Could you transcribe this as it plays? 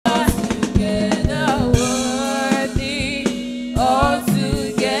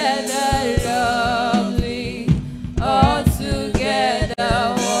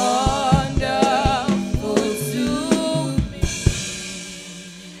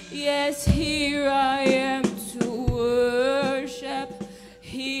Yes, here I am to worship.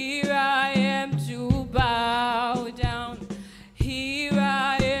 Here I am to bow down. Here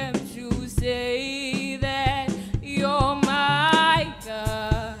I am to say that you're my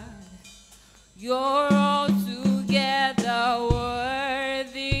God. You're altogether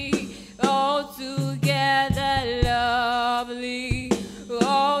worthy, altogether lovely,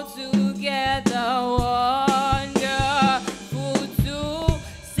 altogether wonderful to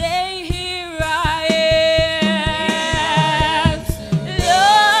say, here I am.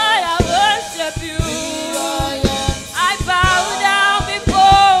 Lord, I worship you. I bow down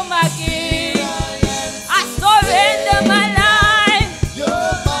before my King. I surrender my life.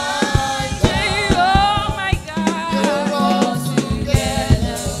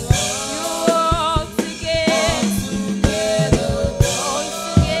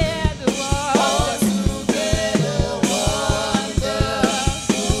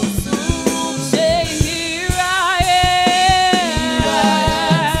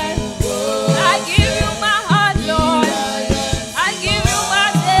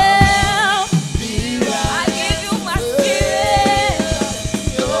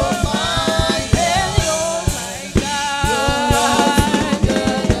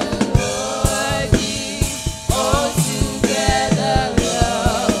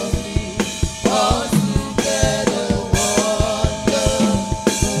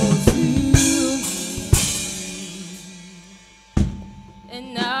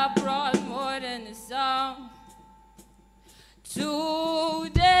 And I brought more than a song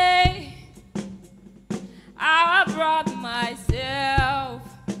today. I brought myself.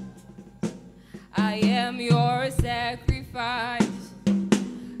 I am your sacrifice.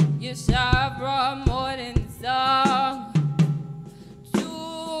 Yes, I brought more than a song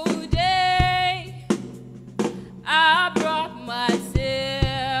today. I brought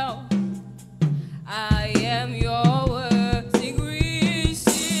myself. I am your word.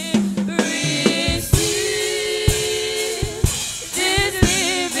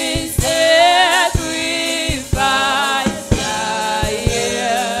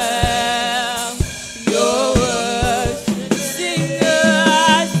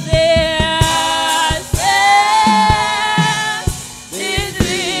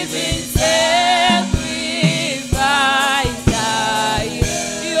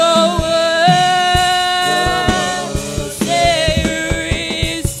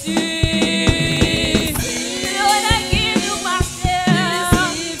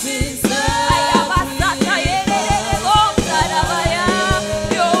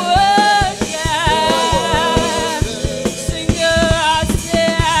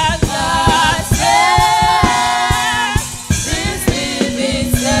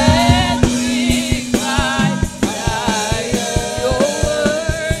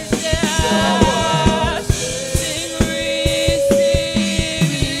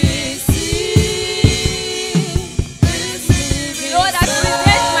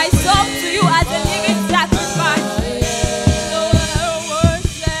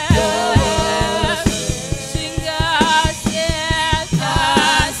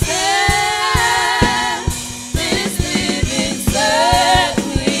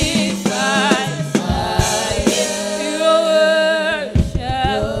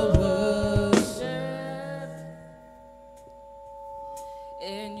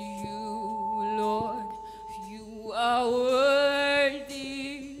 And you, Lord, you are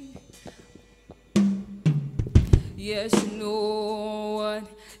worthy. Yes, no one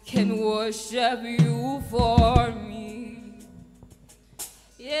can worship you for me.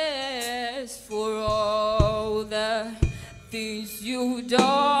 Yes, for all the things you've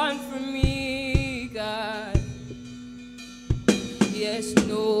done for me, God. Yes,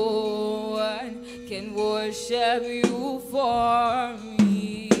 no one can worship you for me.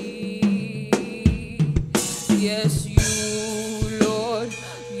 Yes, you, Lord,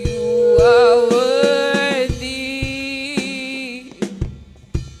 you are worthy,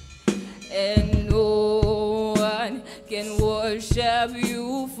 and no one can worship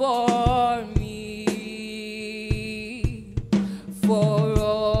you for me. For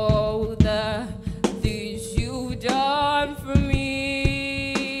all the things you've done for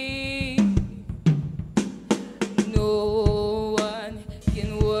me, no one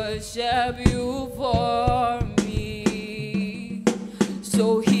can worship you for me.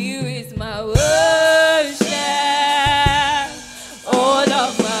 So here is my worship, all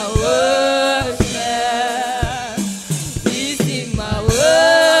of my worship. This is my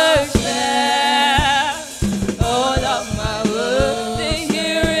worship, all of my worship.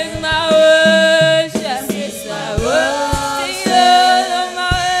 Here is my worship, it's my worship, all of my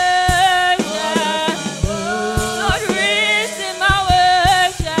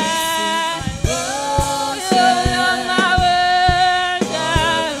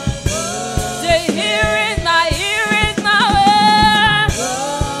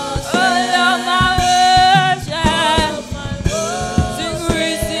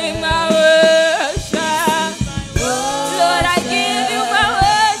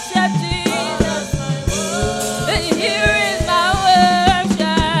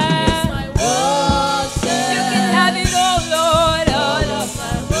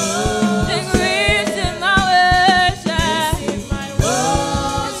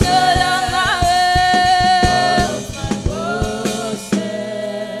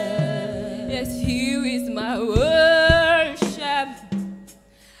Yes, here is my worship.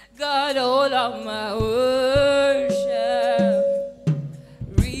 God, all of my worship.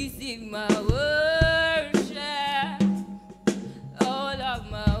 Receive my worship. All of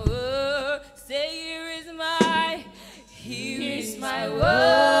my worship. Say, here is my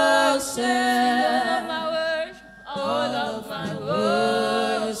worship. All of my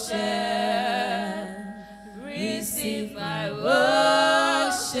worship. Receive my worship.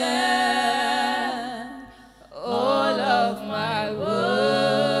 All of my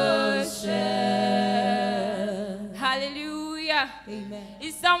worship. Hallelujah. Amen.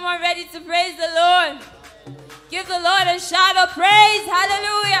 Is someone ready to praise the Lord? Give the Lord a shout of praise.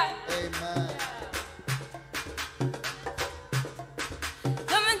 Hallelujah. Amen.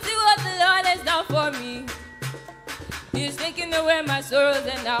 Come and see what the Lord has done for me. He's taking away my sorrows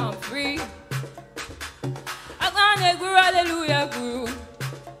and now I'm free. I want to grow, hallelujah, grow.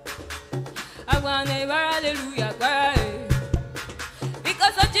 I want to hallelujah, cry.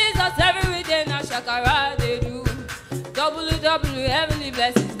 Because of Jesus, every day now shakara they do. Double, heavenly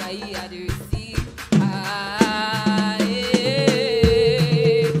blessings that he had received. Ah,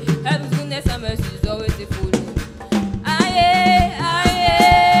 yeah. Heaven's goodness and mercy is always the full. Ah, yeah, ah,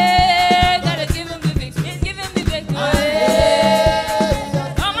 yeah. God has given me victory. He's given me victory. Ah,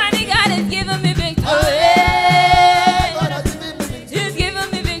 yeah. Almighty God has given me victory. Ah, yeah. God has given me victory. He's given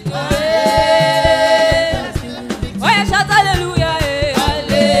me victory. God has given me victory. Oh, yeah, shout hallelujah.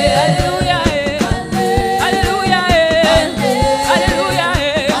 Hallelujah. Hallelujah. Hallelujah.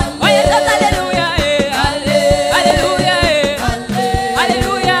 Oh, yeah, shout hallelujah. Hallelujah.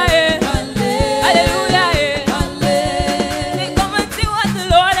 Hallelujah. Hallelujah. Say, come and see what the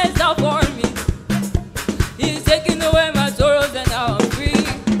Lord has done for me. He's taking away my sorrows and now I'm free.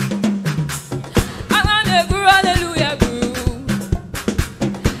 I want to grow, hallelujah, grow.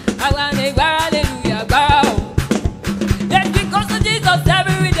 I want to grow, hallelujah, grow. Yes, because of Jesus,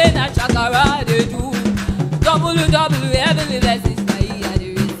 every day na chakara they do. Double, heavenly blessings that he had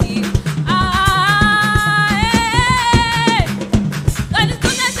received. Ah, hey. God is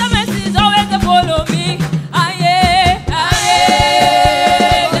goodness and mercy is always to follow me. Ah, yeah, ah,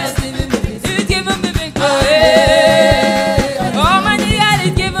 yeah. He's giving me victory. Almighty God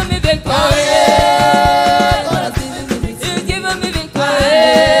is giving me victory. He's giving me victory.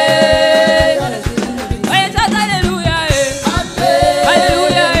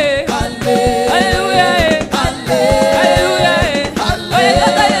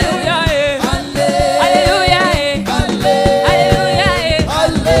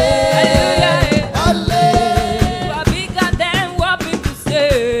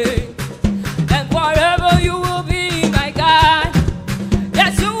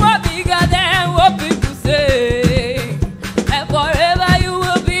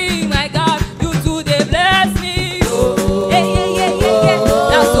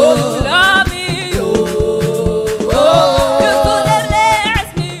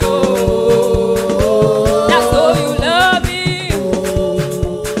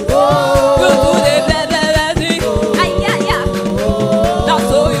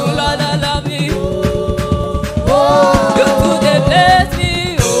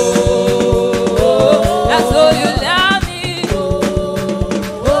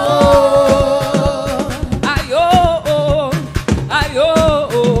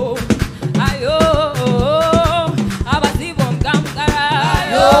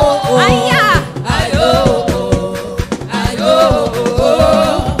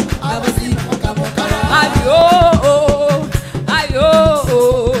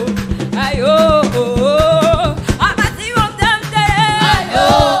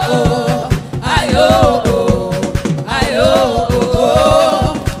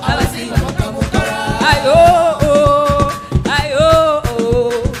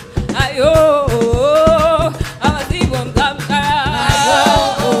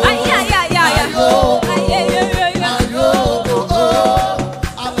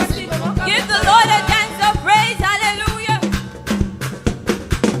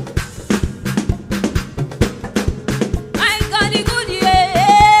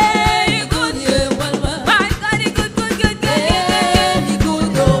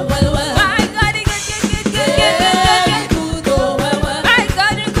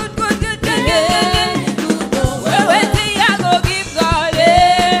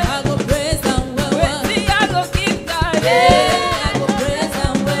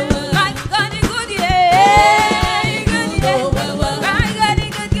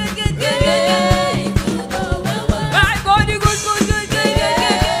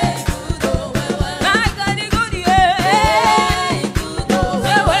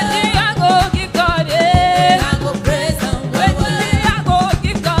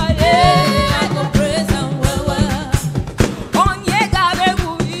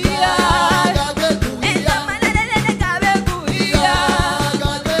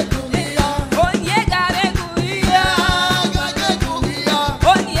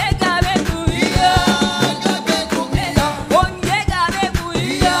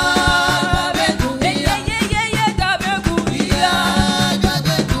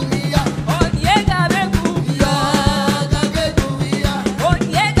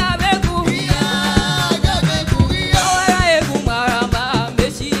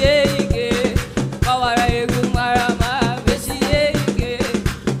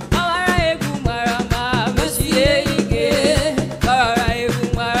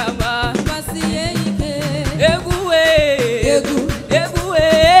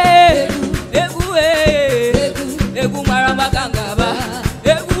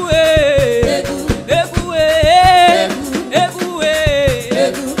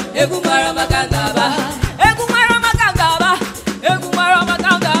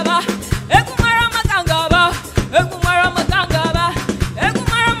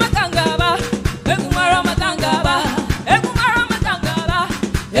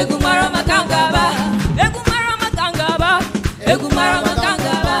 Egumara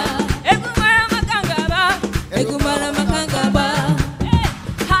makangaba, egumara makangaba, egumara makangaba.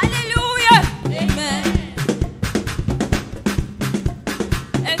 Hallelujah, amen.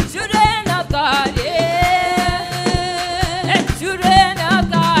 And children of God, yeah. And children of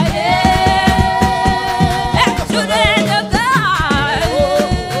God, yeah. And children of God,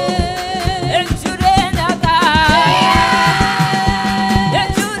 and children of God, and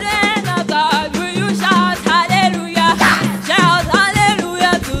children of God, will you shout hallelujah? Shout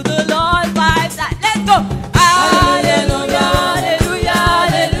hallelujah to the Lord by that. Let's go. Hallelujah, hallelujah,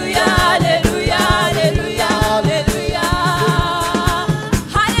 hallelujah, hallelujah, hallelujah, hallelujah.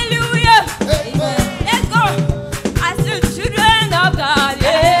 Hallelujah. Amen. Let's go. I said children of God,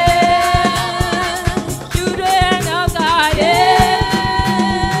 yeah. Children of God, yeah.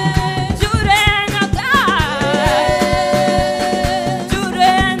 Children of God.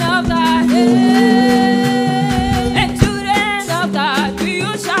 Children of God, yeah. And children of God, do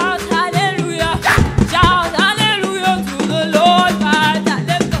you shout hallelujah? Shout hallelujah to the Lord by that.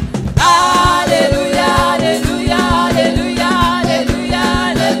 Let's go. Hallelujah, hallelujah, hallelujah, hallelujah,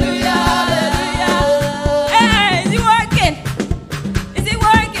 hallelujah, hallelujah. Hey, is it working? Is it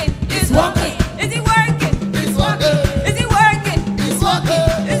working? It's working. Is it working? It's working. Is it working? It's working.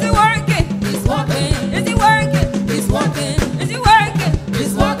 Is it working? It's working. Is it working? It's working. Is it working?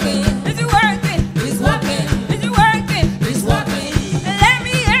 It's working. Is it working? It's working. Is it working? It's working. Let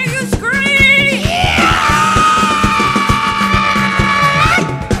me hear you scream!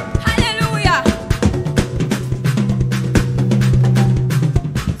 Hallelujah!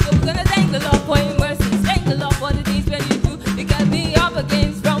 So we're gonna thank the Lord for His mercy. Thank the Lord for the things when you do. You got me up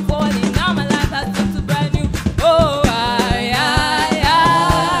against from falling. Now my life has come to brand new. Oh, I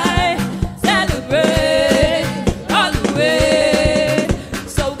celebrate all the way.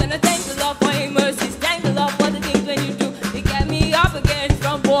 So we're gonna thank the Lord for His mercies. Thank the Lord for the things when you do. You get me up again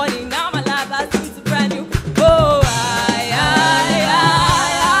from falling. Now my life has come to brand new. Oh, I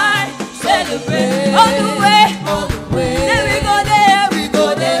celebrate all the way. All the way. Then we go there. We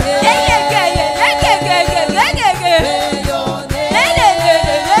go there. Yeah, yeah, yeah, yeah, yeah, yeah, yeah, yeah, yeah, yeah. Say your name. Yeah, yeah, yeah,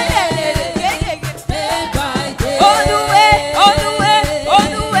 yeah, yeah, yeah, yeah, yeah, yeah. Day by day. All the way, all the way, all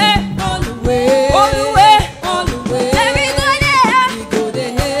the way, All the way. all the way. All the way. Then we go there. We go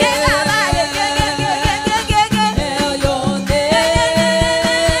there. Yeah, yeah, yeah, yeah, yeah, yeah, yeah, yeah, yeah. Tell your name.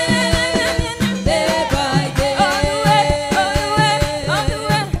 Day by day. All the way, all the way, all the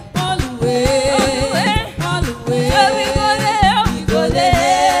way. All the way. All the way. Then we go there. We go there.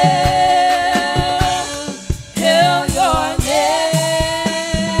 Hail your name.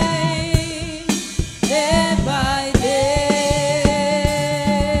 Day by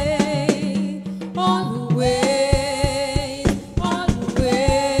day. All the way. All the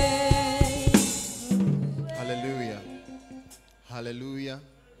way. Hallelujah. Hallelujah.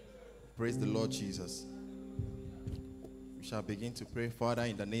 Praise the Lord Jesus. We shall begin to pray. Father,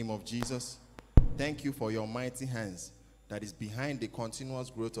 in the name of Jesus, thank you for your mighty hands that is behind the continuous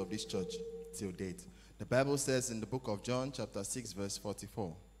growth of this church till date. The Bible says in the book of John, chapter 6, verse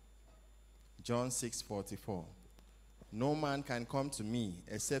 44. John 6:44. No man can come to me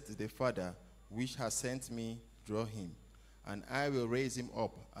except the Father which has sent me draw him, and I will raise him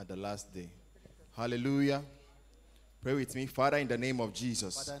up at the last day. Hallelujah. Pray with me. Father, in the name of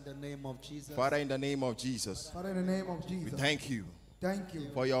Jesus. Father, in the name of Jesus. Father, in the name of Jesus, Father, in the name of we Jesus, thank you thank you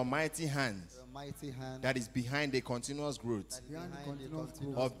for your mighty hands Your mighty hand. that is behind the continuous growth behind the continuous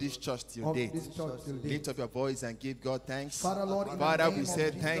growth of this church till of date. this church till date. Lift up your voice and give God thanks. Father, Lord, in the Father, name we of say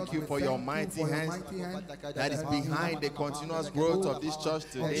Jesus, thank you we for thank your you mighty for your hands mighty hand that is behind the continuous growth of this church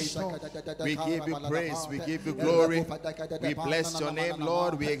today. We give you praise, we give you glory. We bless your name,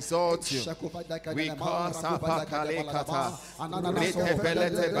 Lord. We exalt you. We call Sapa Kalekata. Rete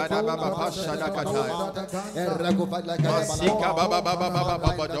Belete Badababa Pashadakata. Masika Baba Baba Baba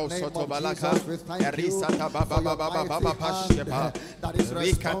Baba Dosoto Balaka. Erisata Baba Baba Baba Pashkepa.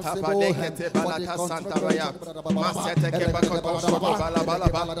 Rikata Badekete Balata Santa Raya. Masete Kebakoto Soto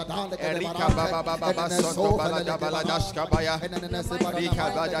Balabalaba. Erika Baba Baba Soto Balada Baladashka Baya. Rika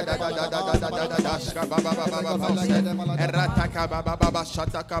Bada Dashka Baba Baba Pashke. Erataka Baba Baba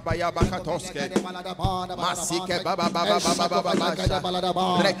Shataka Baya Bakatoske. Masike Baba Baba Baba Baba Basha.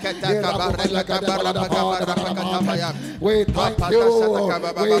 Reketa Kabara Kabara Kabara Kabara Kabaya. We thank you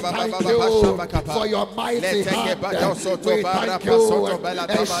thank you for your mighty hand. We thank you.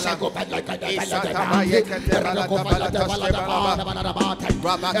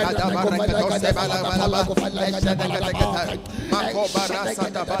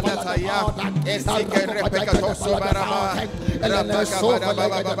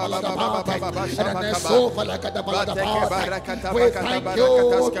 We thank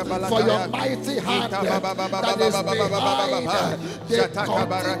you for your mighty hand that is behind the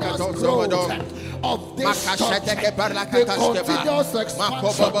continuous growth of this church, the continuous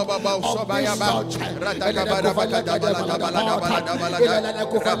expansion of this church. We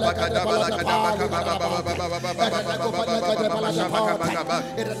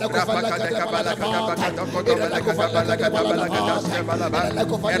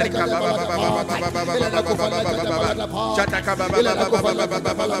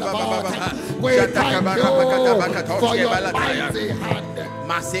thank you for your mighty hand.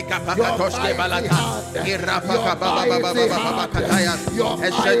 Masika pakatoshke balata irapaka baba baba baba kataya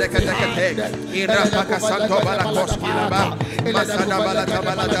eshedekete irapaka santo balakoshke laba masana balata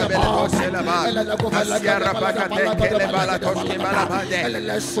balata belakosela asiara pakate kele balatoshke balabade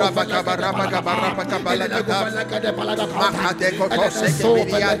rabaka barapaka barapaka balata makate kotose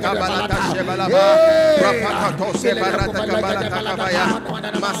kebiya kabalata shebalaba rapaka tose barata kabalata kabaya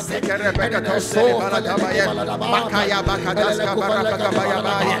masike rebeka tose balata baya makaya bakadaska barapaka baya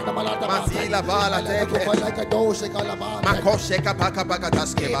Masila bala teke Makoshe kapaka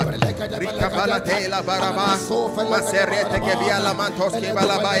pakataske ba Rika bala tela baraba Maserete ke biala mantoske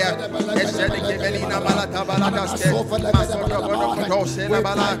balabaya Eshede ke belina bala tabala taske Masoto bono kotose la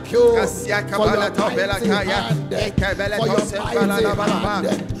bala Kasya kabala tobela kaya Eke bele tose bala la balaba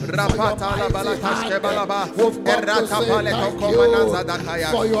Rapata la bala taske balaba Errata bale toko manaza da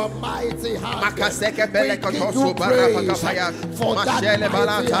kaya Makaseke bele kotosu barapa kapaya Mashele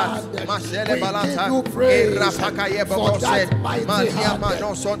balata, Mashele balata, Irapaka yebose, Maria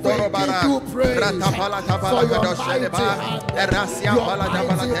mano sondoro bara, Rata balata balata dosheba, Erasia balata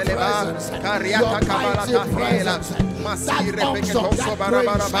balateleba, Kariata kabalata hela, Masire peketoso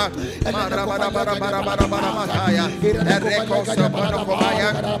barabaraba, Marabarabarabarabarabarabataya, Ereko sobono kobaya,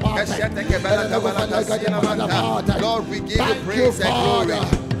 Keshete kebalata balata sinamata. Lord, we give you praise and glory.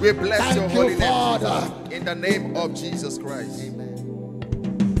 We bless your holy name, in the name of Jesus Christ. Amen.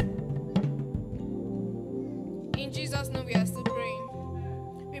 In Jesus' name we are still praying.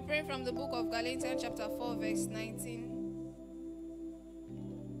 We pray from the book of Galatians chapter 4 verse 19.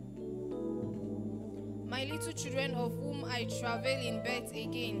 My little children, of whom I travail in birth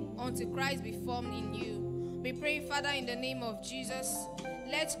again, until Christ be formed in you. We pray, Father, in the name of Jesus,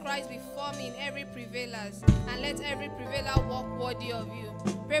 let Christ be formed in every prevailers, and let every prevailer walk worthy of you.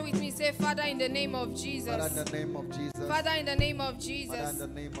 Pray with me, say, Father, in the name of Jesus. Father, in the name of Jesus. Father, in the name of Jesus. Father, in the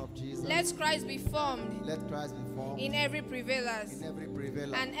name of Jesus. Let Christ be formed. Let Christ be formed In every prevailers. in every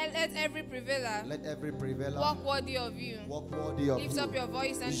prevailer. And let every prevailer Let every prevailer walk worthy of you. walk worthy of Lift you. up your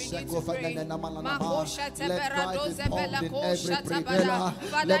voice and begin to Let pray. Christ be formed in every prevailer.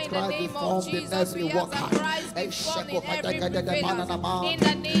 Father, Let in the Christ be name of formed in Jesus, every we ask that worker. Christ be formed in every prevailer. In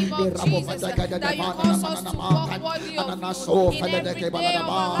the name of Jesus, that you cause us to walk worthy of you. In every day of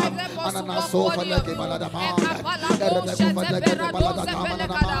our life, let us walk worthy of you. We ask in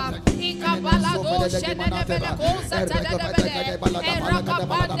the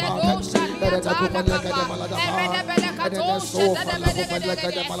mighty name of our Lord Jesus that Christ be formed in every prevailer.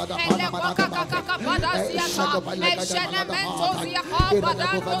 In the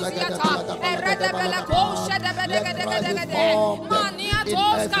name of our Lord Jesus,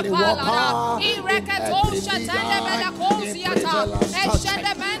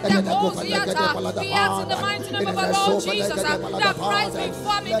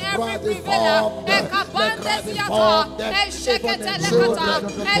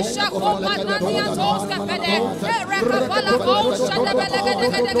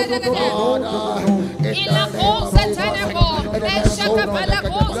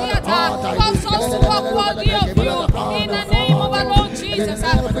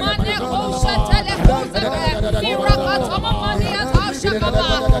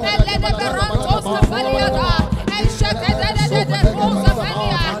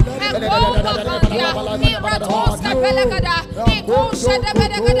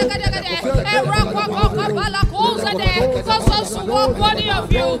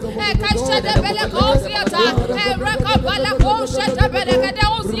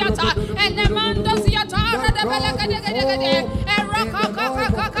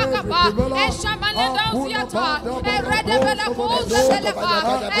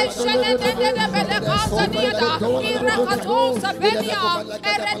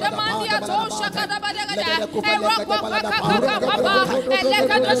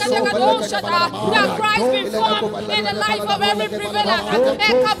 Christ be formed in the life of every prevailer.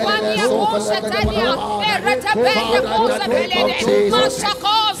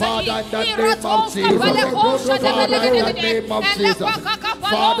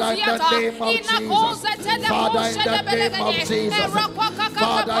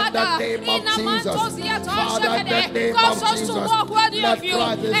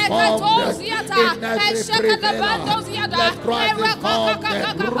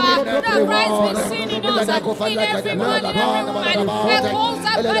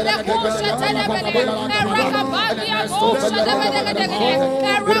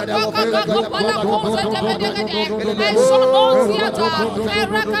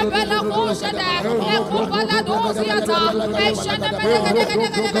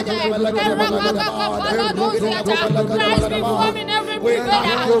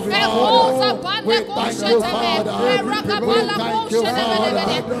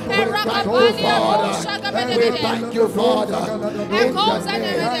 Thank you, Father.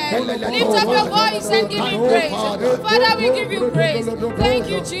 Lift up your voice and give him praise. Father, we give you praise. Thank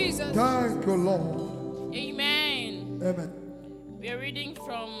you, Jesus. Thank you, Lord. Amen. Amen. We are reading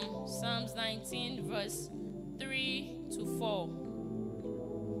from Psalms 19, verse 3 to 4.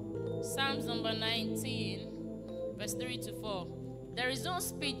 Psalms number 19, verse 3 to 4. There is no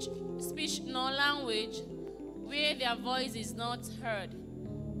speech nor language where their voice is not heard.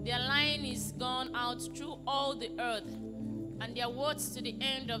 Their line is gone out through all the earth, and their words to the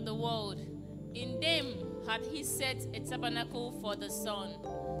end of the world. In them had he set a tabernacle for the sun.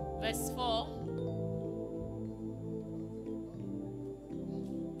 Verse 4.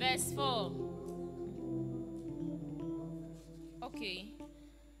 Verse 4. Okay.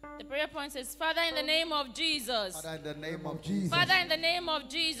 The prayer point says, Father, in the name of Jesus. Father, in the name of Jesus. Father, in the name of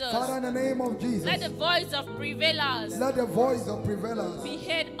Jesus. Father, in the name of Jesus. Let the voice of prevailers. Let the voice of prevailers Be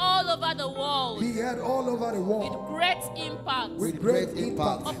heard all over the world. be heard all over the world. With great impact. With great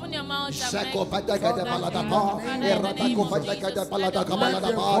impact. Open your mouth and Let pray.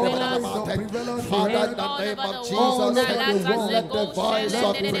 the voice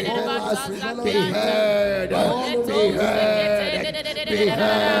of prevailers be heard. Be heard. Be heard. Be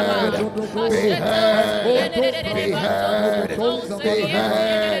heard. Be heard. Be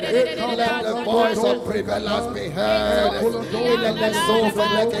heard. Let the voice of prevailers be heard. Let the soul from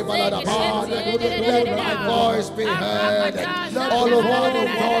the let my voice be heard. All over the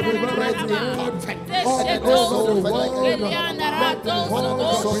world with great impact. Let the soul from the be heard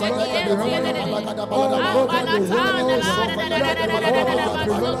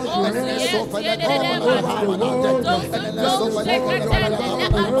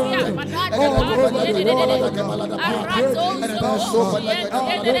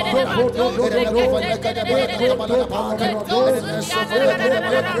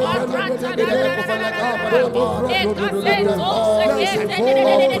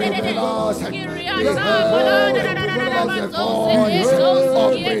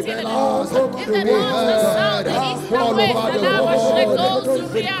all over the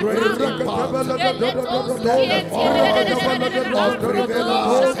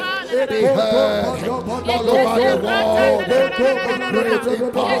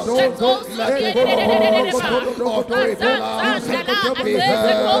world. Great impact. Let the voice of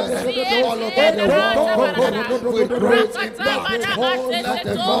prevailers be heard all over the world with great impact. Let the voice of prevailers be heard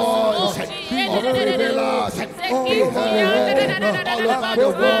all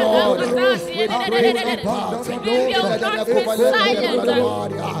over the world with great impact.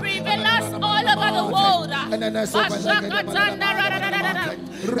 Prevailers all over the world.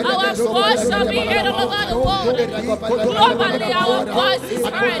 Our voice shall be heard all over the world. Globally, our voice is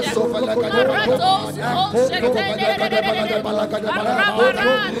heard.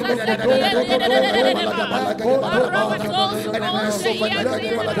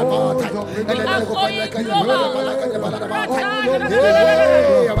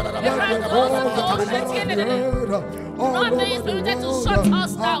 Nothing is permitted to shut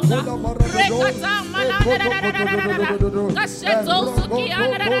us down.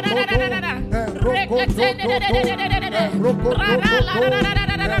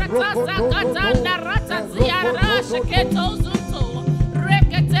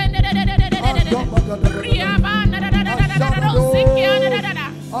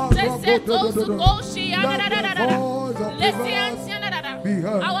 Be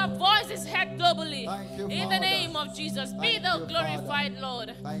heard. Our voice is heard globally. Thank you, In the Father. name of Jesus. Be Thank thou you, glorified, Father.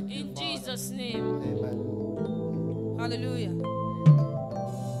 Lord. Thank you, In Father. Jesus' name. Amen. Hallelujah.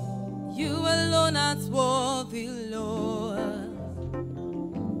 You alone are worthy, Lord,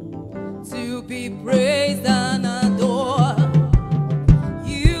 to be praised and adored.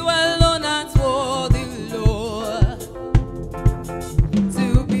 You alone are worthy, Lord,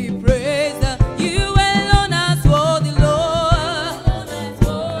 to be praised. You alone are worthy, Lord.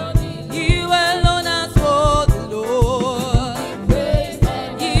 You alone are worthy, Lord.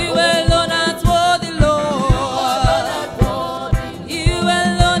 You alone are worthy, Lord. You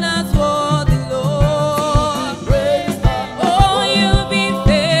alone are worthy, Lord. Oh, you've been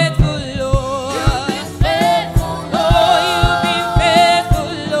faithful, Lord. Oh,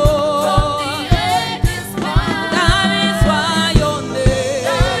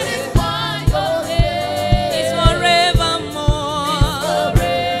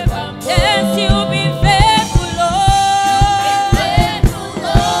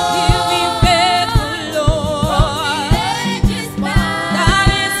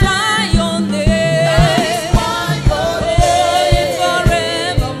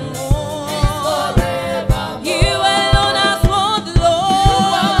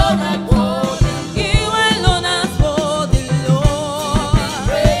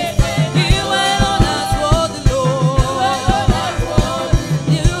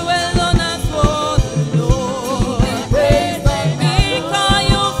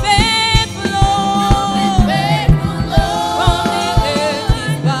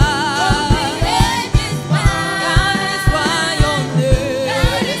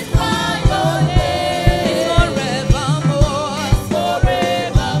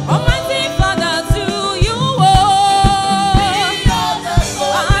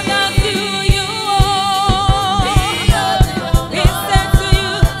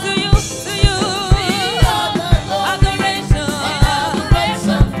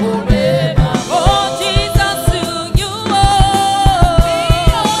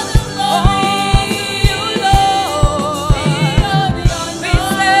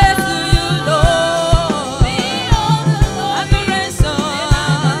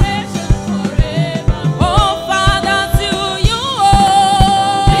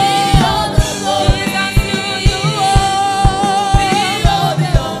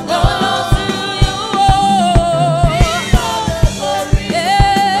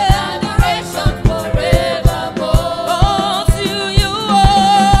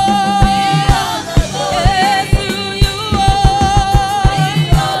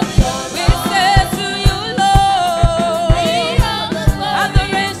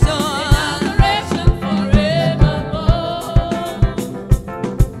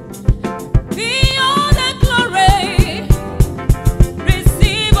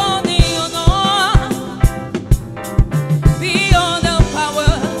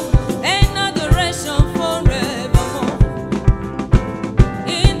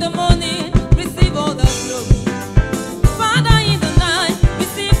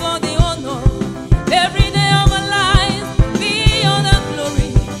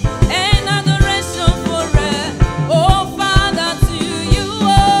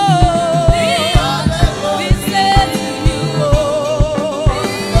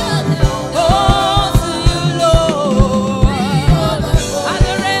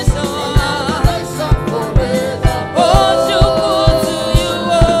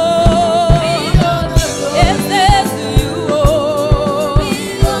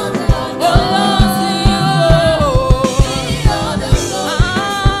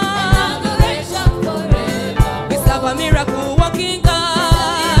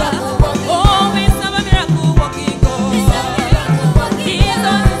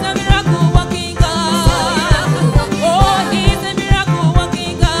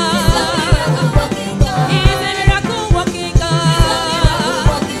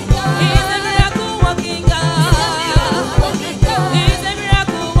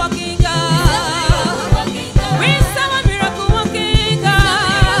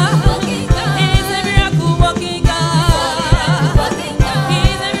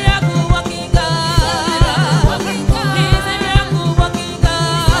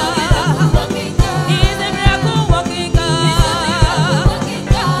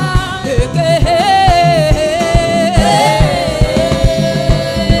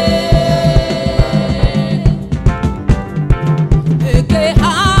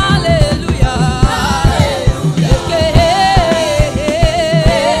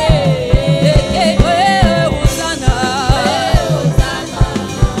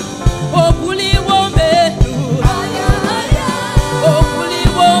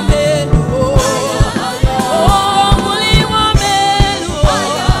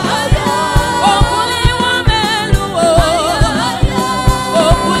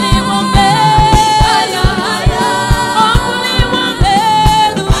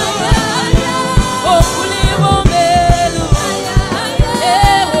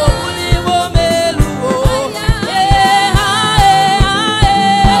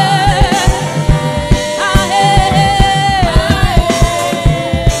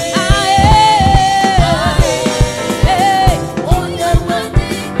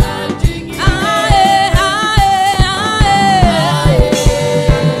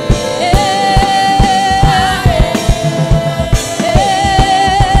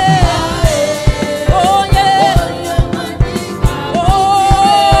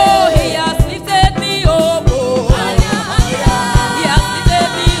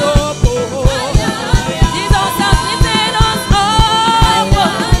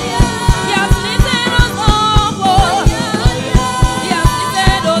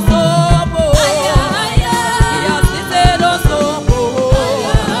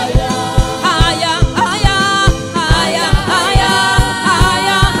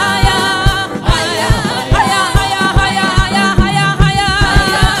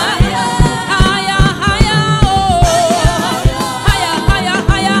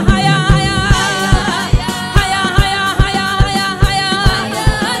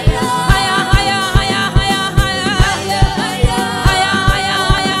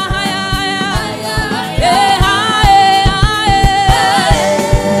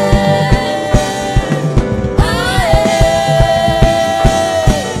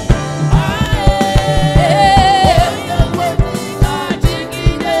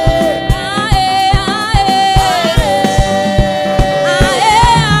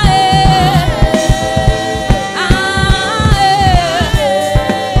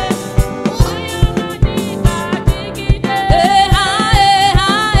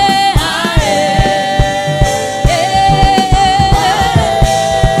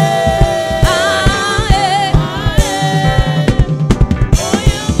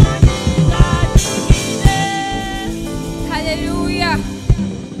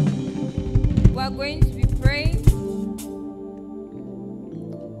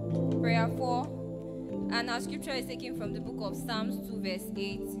 taken from the book of Psalms 2 verse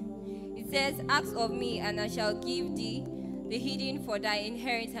 8. It says, "Ask of me, and I shall give thee the hidden for thy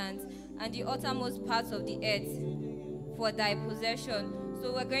inheritance, and the uttermost parts of the earth for thy possession."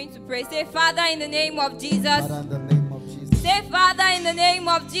 So we're going to pray. Say, "Father, in the name of Jesus." Father, in the name of Jesus. Say, "Father, in the name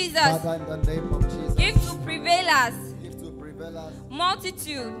of Jesus." Father, in the name of Jesus. Give to prevailers Give to prevailers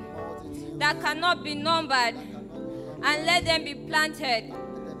multitude multitude that cannot be numbered, and let them be planted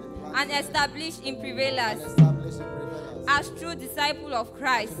and established in prevailers established in prevailers. as true disciple of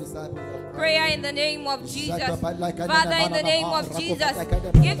Christ. Disciple of Christ. Prayer in the name of Jesus. Father, in the name of Jesus,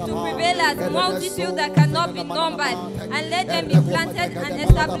 give to prevailers multitude that cannot be numbered, and let them be planted and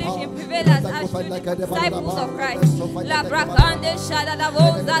established in prevailers as true disciples of Christ. La brakande shada la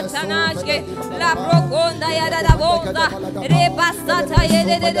boza tanashke, la brokonda yada la boza, rebasata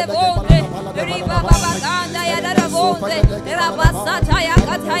yede de boze, riba babaganda yada la boze, rabasata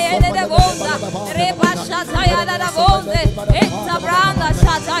yakata yede de boza, rebashata yada la boze, etabranda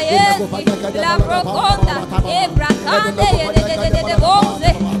shata yedi. La broconda, Ebrakande, de bonze,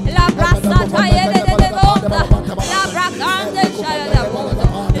 la brasata, de bonza, la bracande, shada bonza,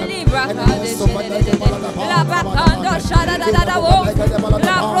 Libracande, la bracando, shada da bonza,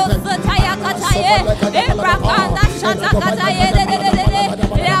 la brosata yakataye, Ebrakanda, shata kataye, la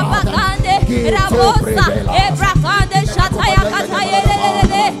bracande, la bosa, Ebrakande, shata yakataye,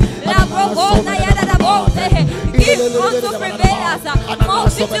 la broconda, yada da bonze, give unto prevailers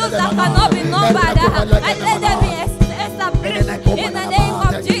multitudes that cannot be numbered, and let them be established in the name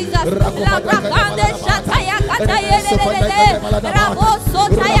of Jesus. La brakande shataya kataya de raboso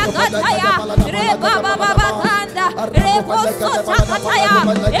taya kataya reba baba kanda reboso kataya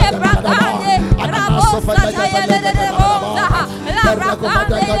ebrakande raboso taya de bonza la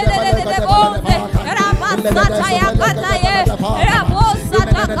brakande de bonza rabasa taya kataya raboso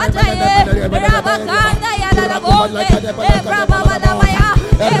kataya rabakanda ya de bonza ebra baba da maya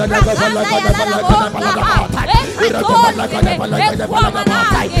ebrakanda ya de bonza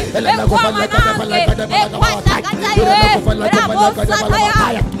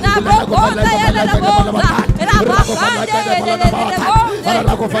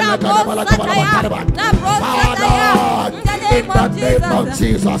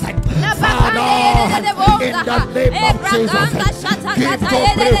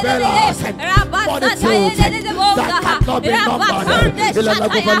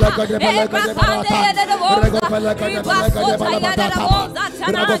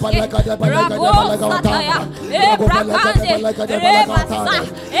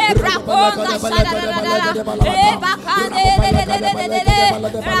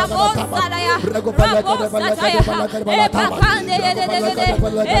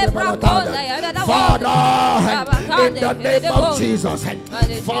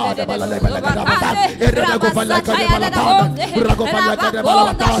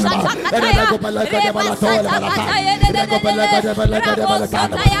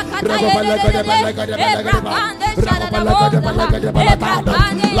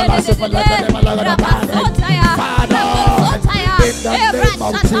in the name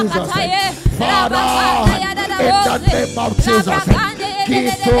of Jesus, Father, in the name of Jesus,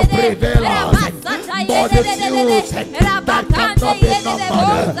 give to prevailers multitudes that cannot be Father, in the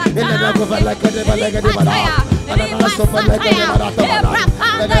name of Jesus, Father, give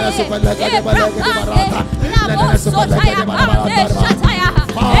to prevailers multitudes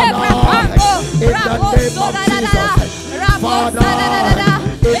that cannot be numbered. Father, in the name of Jesus, Father, in the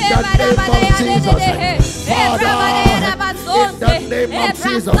name of Jesus, Father,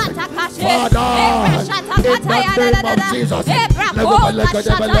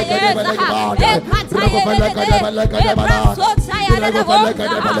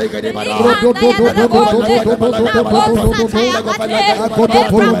 the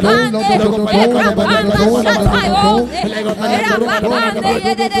name of Jesus,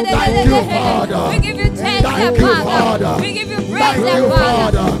 we give you thanks, Father. We give you praise,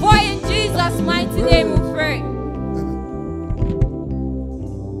 Father. For in Jesus' mighty name we pray.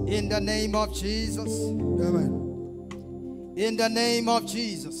 In the name of Jesus. Amen. In the name of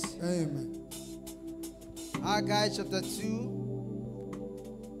Jesus. Amen. Haggai chapter 2.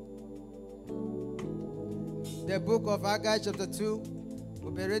 The book of Haggai chapter 2.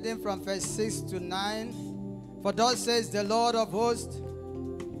 We'll be reading from verse 6 to 9. For thus says the Lord of hosts,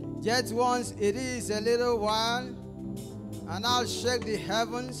 yet once it is a little while, and I'll shake the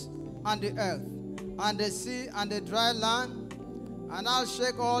heavens and the earth, and the sea and the dry land, and I'll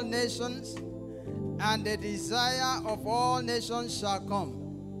shake all nations, and the desire of all nations shall come.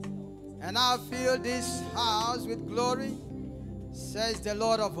 And I'll fill this house with glory, says the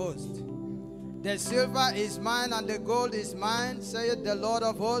Lord of hosts. The silver is mine and the gold is mine, saith the Lord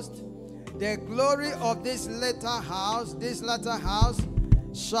of hosts. The glory of this latter house,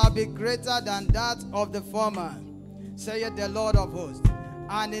 shall be greater than that of the former, saith the Lord of hosts.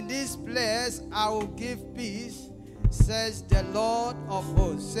 And in this place I will give peace, says the Lord of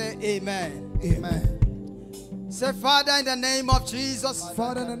hosts. Say amen. Amen. Say, Father, in the name of Jesus.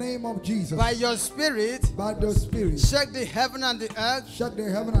 Father, in the name of Jesus. By your spirit. By your spirit. Shake the heaven and the earth. Shake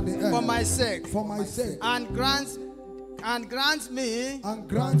the heaven and the earth. For my sake. For my sake. And grant me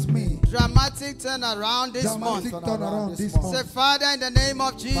dramatic turnaround this month. Say, Father, in the name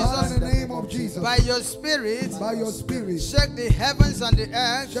of Jesus. Father, in the name of Jesus. By your spirit. By your spirit. Shake the heavens and the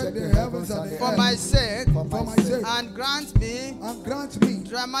earth. Shake the heavens and the earth. For my sake. For my sake. And grant me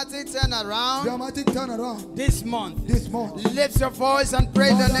dramatic turnaround this month. Lift your voice and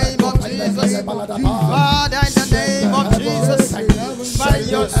pray the name of Jesus. Father, in the name of Jesus. By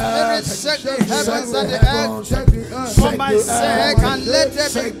your spirit, shake the heavens and the earth. For my sake, and let there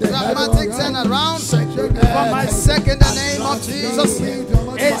be dramatic turnaround. For my sake, in the name of Jesus.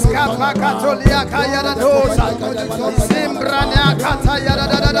 Eskapakatolia kayada dosa. Simbrania katayada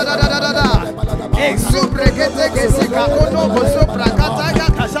da da da da da da da. Exubrekete kesika ono kosopra kataya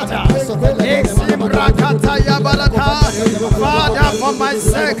kasata. Eximbra kataya balata. Father, for my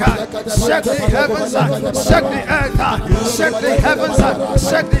sake, shake the heavens, shake the earth, shake the heavens,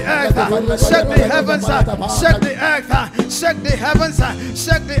 shake the earth, shake the heavens, shake the earth, shake the heavens,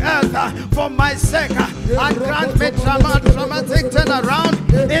 shake the earth, for my sake, and grant me dramatic turnaround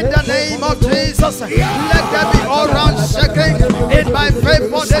in the name of Jesus. Let there be all round shaking in my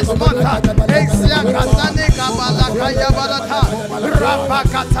favor this month.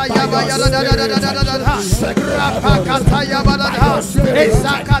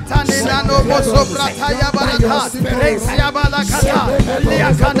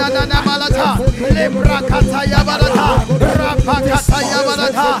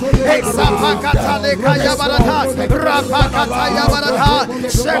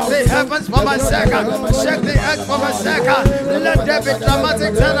 Shake the heavens for my second, shake the earth for my second. Let there be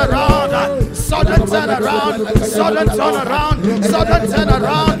dramatic turnaround, sudden turnaround, sudden turnaround, sudden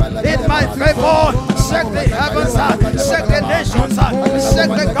turnaround in my favor. Shake the heavens, shake the nations,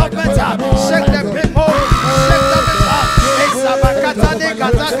 shake the government, shake the people, shake the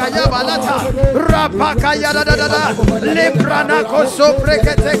Rapakaya da da da da, Limbrana koso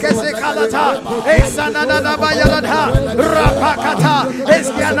prekete kese kalata, Exanana da bayalada, Rapakata,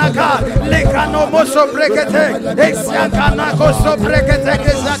 Eskianaka, Lekano moso prekete, Exiakana koso prekete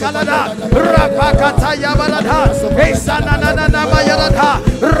kese kalada, Rapakata yabalada, Exanana da bayalada,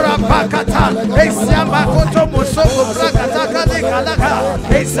 Rapakata, Exiamakoto moso prekata kade kalaka,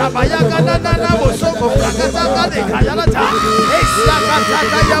 Exabayagana na moso prekata kade kalata,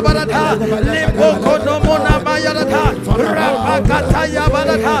 Exiakata yabalada, Limbo no mona mayalada, Rapakata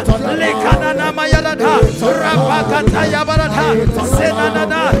yabalada, Lekana mayalada, Rapakata yabalada,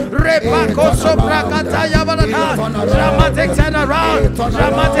 Senana, Repako soprakata yabalada, dramatic turnaround,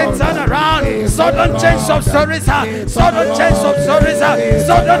 sudden change of stories, sudden change of stories,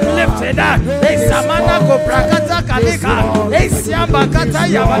 sudden lifting, Esamana ko prakata kalika, Esiambakata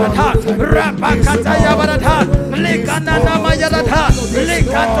yabalada, Rapakata yabalada, Lekana mayalada,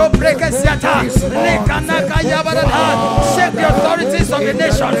 Lekato prekesiata, Lekanaka yabalada. Shake the authorities of the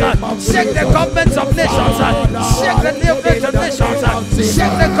nations, shake the governments of nations, shake the new nations,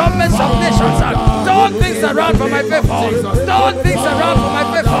 shake the governments of nations. Turn things around for my people. Turn things around for my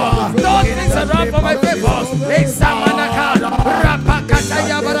people. Turn things around for my people. Examanaka, Rapakata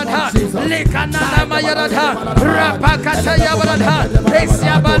yabalada, Lekanana mayalada, Rapakata yabalada,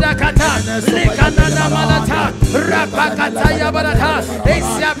 Exiabadakata, Lekanana malata, Rapakata yabalada,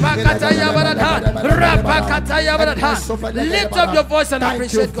 Exiabakata yabalada, Rapakata yabalada. Lift up your voice and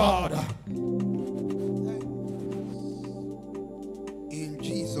appreciate God. In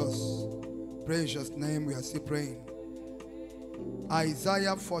Jesus' precious name, we are still praying.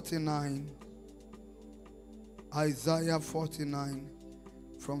 Isaiah 49. Isaiah 49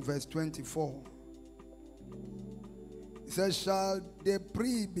 from verse 24. It says, shall the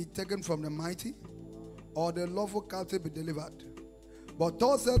prey be taken from the mighty, or the lawful captive be delivered? But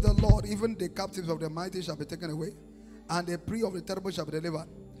thus says the Lord, even the captives of the mighty shall be taken away, and the prey of the terrible shall be delivered.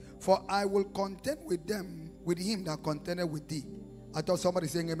 For I will contend with them, with him that contended with thee. I thought somebody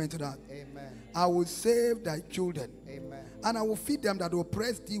saying amen to that. Amen. I will save thy children. Amen. And I will feed them that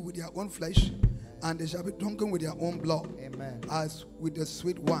oppress thee with their own flesh. And they shall be drunken with their own blood. Amen. As with the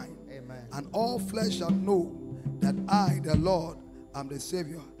sweet wine. Amen. And all flesh shall know that I, the Lord, am the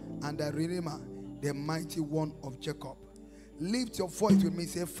Savior and the Redeemer, the mighty one of Jacob. Lift your voice with me.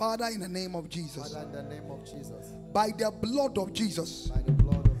 Say, Father, in the name of Jesus. Father, in the name of Jesus. By the blood of Jesus. By the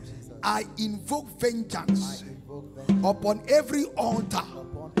blood of Jesus. I invoke vengeance. I invoke vengeance Upon every altar.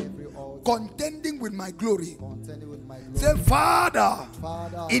 upon every altar. Contending with my glory. Contending with my glory. Say, Father,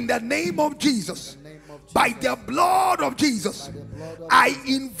 Father, in the name of Jesus. in the name of Jesus. By the blood of Jesus. By the blood of I Jesus.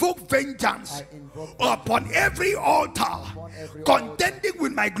 invoke vengeance I invoke upon every altar. every Contending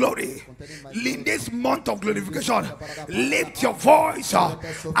with my glory. Contending my In this month of glorification, lift your voice.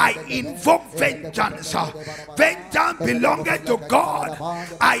 I invoke vengeance. Vengeance belonging to God.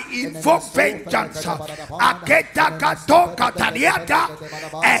 I invoke vengeance. Aketa kato kataniata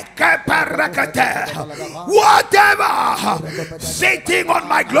ekeperekete. Whatever sitting on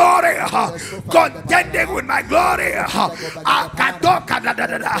my glory, contending with my glory,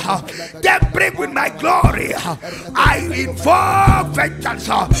 tempering with my glory, I invoke vengeance.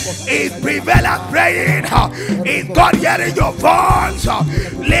 In Prevailers praying, in God hearing your voice,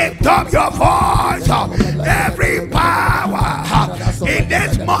 lift up your voice. Every power in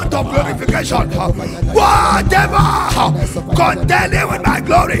this month of glorification, whatever contending with my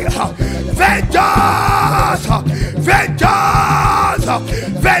glory, vengeance, vengeance,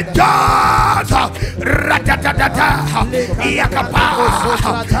 vengeance. Ratatata, Iakapa,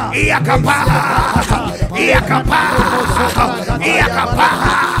 Iakapa, Iakapa, Iakapa,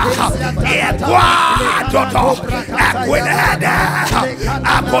 Equadoto, Aquinada,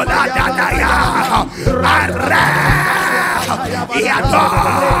 Apoladaya, Arra, Iato,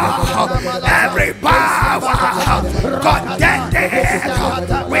 every power contending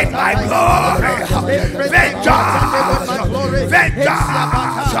with my glory, vengeance, vengeance,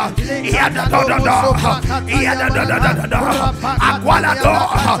 Iadadodo, Iadadodo, Aqualado,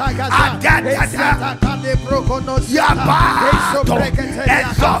 Adadada, Yabato,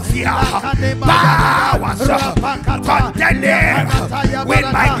 Exofia, powers contending with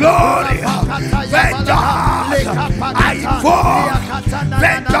my glory, vengeance, I invoke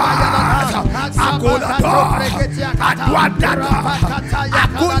vengeance, Akulado, Adwadada,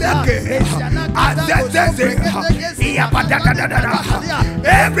 Akulake, Azezeze,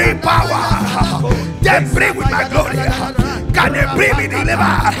 every power that bring with my glory, can they bring me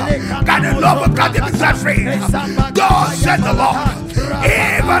delivered? Can the love of God be set free? God said the Lord,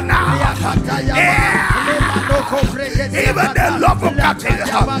 even now, even the love of God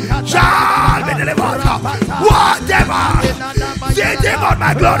shall be delivered. Whatever sitting on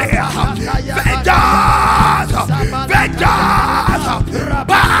my glory, vengeance, vengeance,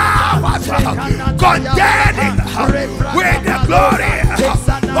 powers contending with the glory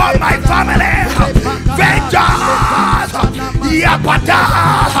of my family, vengeance, Yapata,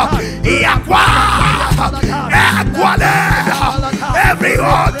 Yakwa, Equale, every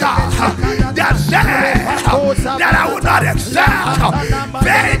altar that says that I will not accept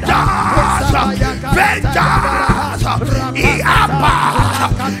vengeance, vengeance, Iapa,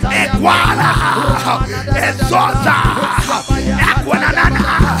 Equala, Esosa, Equanana,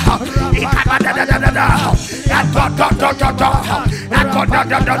 Icabada,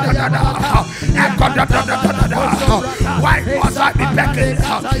 why must I be begging?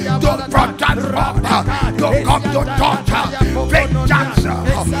 Don't protect God. Don't come to touch. Vengeance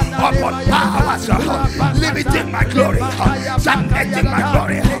upon powers limiting my glory, stagnating my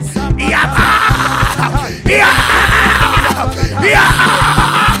glory.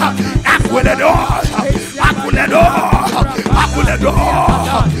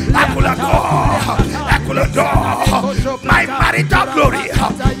 My marital glory,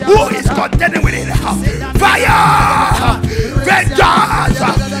 who is contending with it? Fire, vengeance,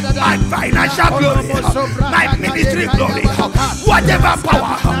 my financial glory, my ministry glory, whatever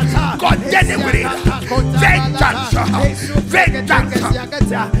power contending with it, vengeance, vengeance.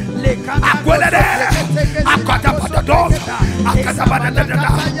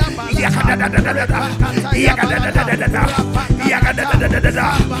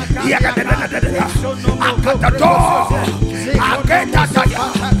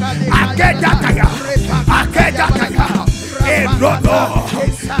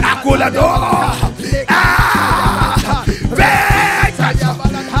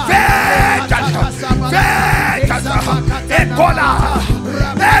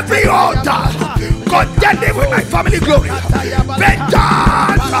 Every altar contending with my family glory, vengeance,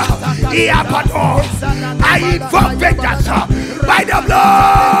 I invoke vengeance by the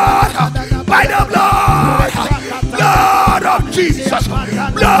blood, by the blood, blood of Jesus,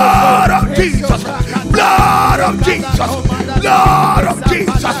 blood of Jesus, blood of Jesus, blood of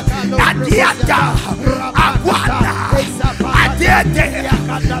Jesus. Adiata, Aguana, Adiete,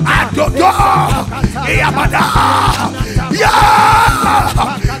 Adodo, Yamada,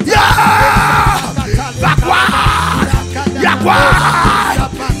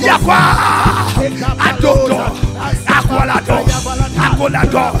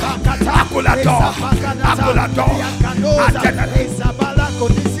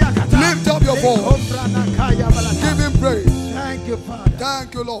 Lift up your voice. Give him praise. Thank you, Father.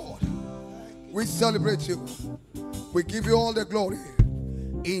 Thank you, Lord. We celebrate you. We give you all the glory.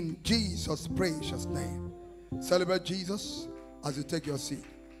 In Jesus' precious name. Celebrate Jesus as you take your seat.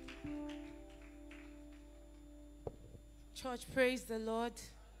 Church, praise the Lord.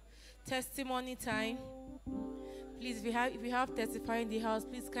 Testimony time. Please, if you have testify in the house,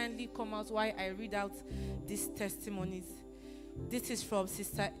 please kindly come out while I read out these testimonies. This is from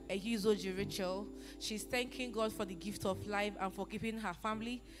Sister Ehizoji Rachel. She's thanking God for the gift of life and for keeping her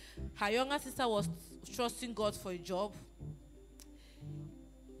family. Her younger sister was trusting God for a job.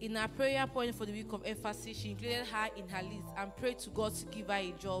 In her prayer point for the week of emphasis, she included her in her list and prayed to God to give her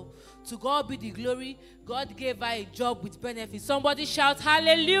a job. To God be the glory. God gave her a job with benefits. Somebody shout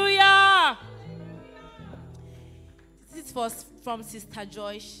hallelujah. This is from Sister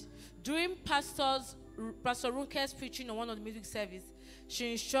Joyce. During Pastor Runke's preaching on one of the music service,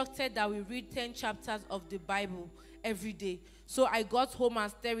 she instructed that we read 10 chapters of the Bible every day. So I got home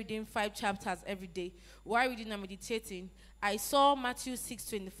and started reading 5 chapters every day. While reading and meditating, I saw Matthew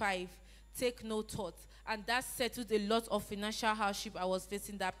 6:25, take no thought. And that settled a lot of financial hardship I was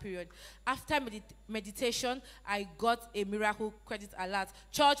facing that period. After meditation, I got a miracle credit alert.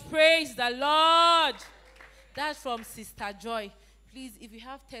 Church, praise the Lord. That's from Sister Joy. Please, if you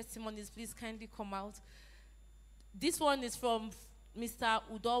have testimonies, please kindly come out. This one is from Mr.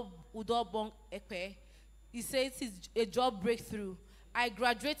 Udobong Ekwe. He says it's a job breakthrough. I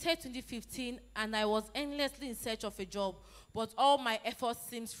graduated 2015 and I was endlessly in search of a job, but all my efforts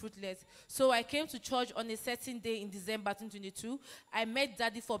seemed fruitless. So I came to church on a certain day in December 2022. I met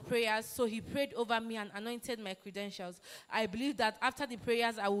Daddy for prayers, so he prayed over me and anointed my credentials. I believe that after the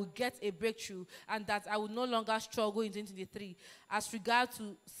prayers, I will get a breakthrough and that I will no longer struggle in 2023 as regards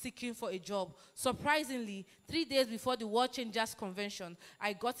to seeking for a job. Surprisingly, 3 days before the World Changers Convention,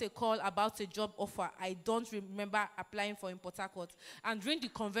 I got a call about a job offer I don't remember applying for in Port Harcourt. And during the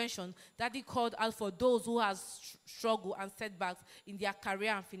convention, Daddy called out for those who have struggled and setbacks in their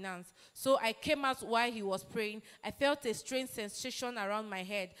career and finance. So I came out while he was praying. I felt a strange sensation around my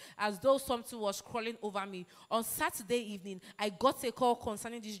head as though something was crawling over me. On Saturday evening, I got a call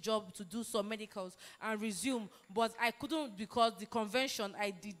concerning this job to do some medicals and resume, but I couldn't because the convention, I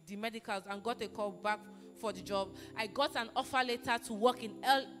did the medicals and got a call back for the job. I got an offer letter to work in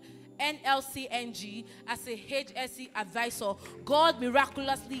NLCNG as a HSE advisor. God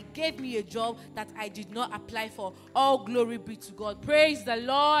miraculously gave me a job that I did not apply for. All glory be to God. Praise the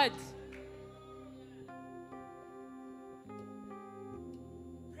Lord.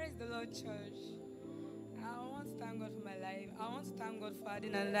 Praise the Lord, church. I want to thank God for my life. I want to thank God for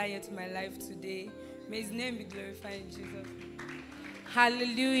adding another year to my life today. May his name be glorified in Jesus.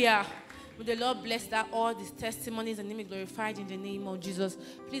 Hallelujah. May the Lord bless that all these testimonies and name be glorified in the name of Jesus.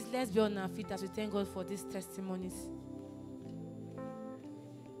 Please, let's be on our feet as we thank God for these testimonies.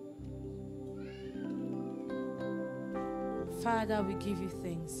 Father, we give you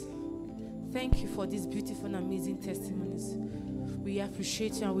thanks. Thank you for these beautiful and amazing testimonies. We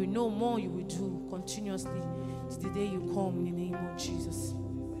appreciate you and we know more you will do continuously to the day you come in the name of Jesus.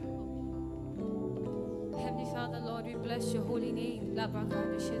 Heavenly Father, Lord, we bless your holy name.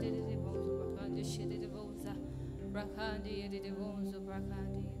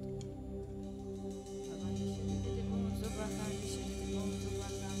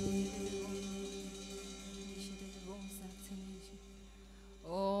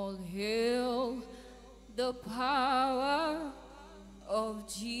 All hail the power of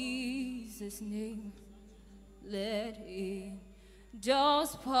Jesus' name. Let it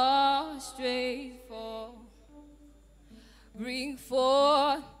just prostrate fall. Bring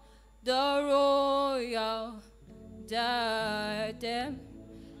forth the royal diadem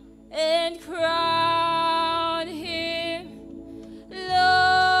and crown him Lord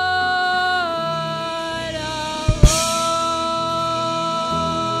of all.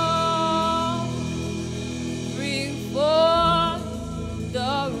 Bring forth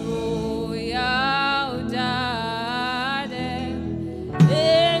the royal diadem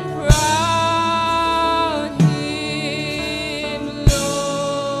and crown him Lord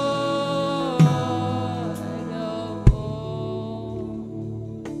of all.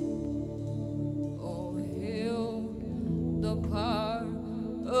 Oh,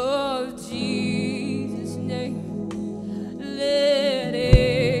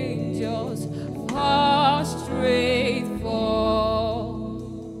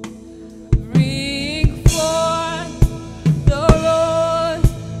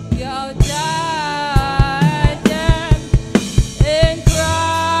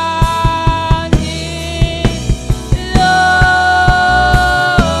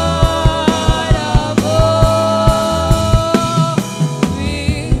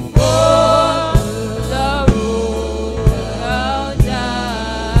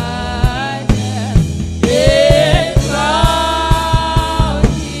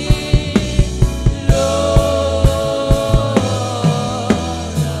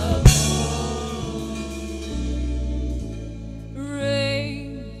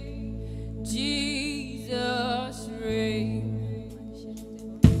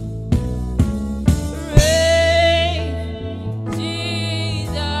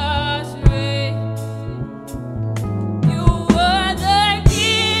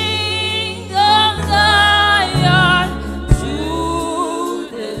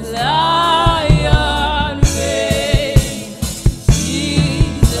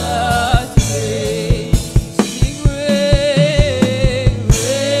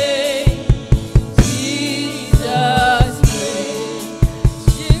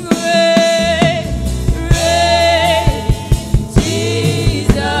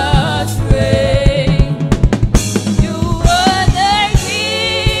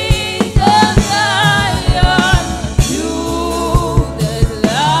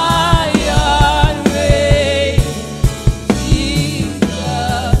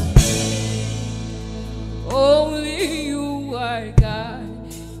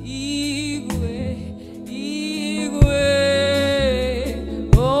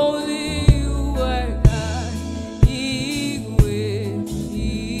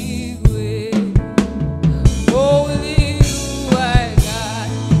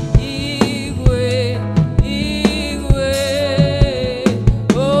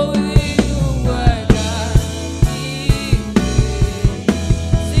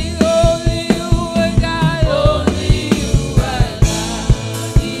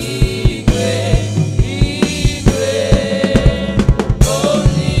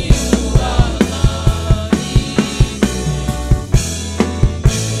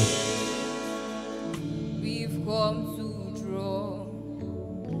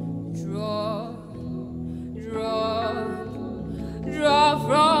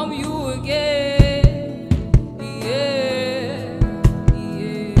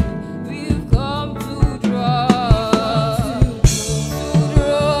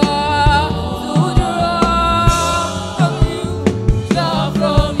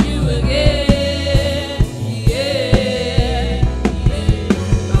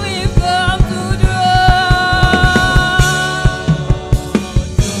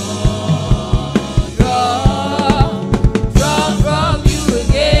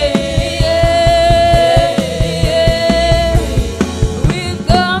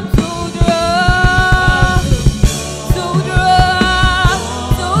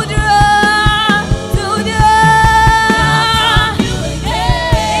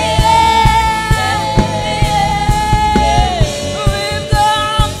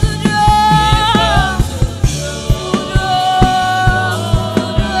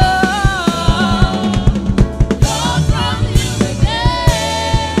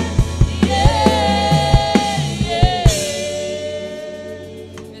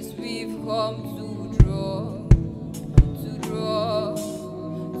 come to draw, to draw,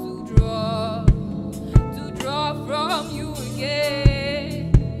 to draw, to draw from you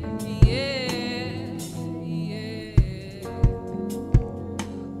again. Yeah, yeah.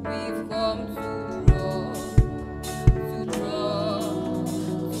 We've come to draw, to draw,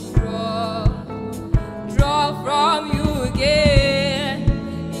 to draw, draw from you again.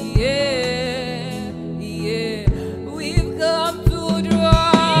 Yeah, yeah. We've come to draw.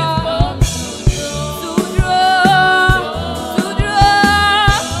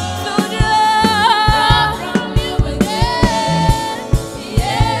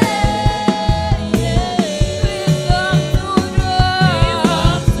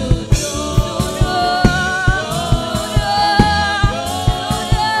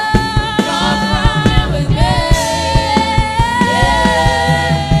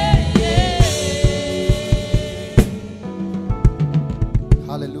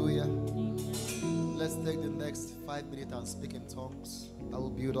 Hallelujah. Let's take the next 5 minutes and speak in tongues. I will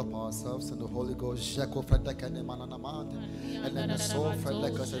build up ourselves in the Holy Ghost. Sheko fredekene mananamande. And then the soul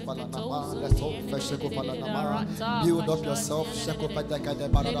fredekene balanama. Let's hope sheko balanama. Build up yourself. Sheko fredekene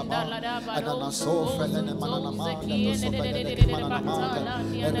balanama. And then the soul fredekene mananama. Let the soul fredekene mananama.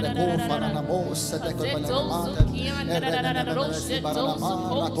 And the go fananamo. Sedeko balanama. And then the balanama.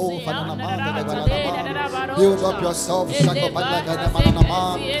 Rako fananama. Build up yourself. Sheko fredekene mananama.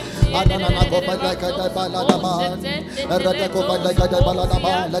 And then the go fredekene balanama. And then the go fredekene balanama.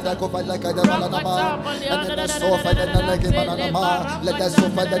 Let that go fight like a demanama, and then the sofa, and then the Gimanama, let that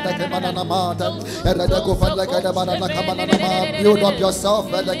sofa, let the Gimanama, and let that go fight like a demanama. Build up yourself,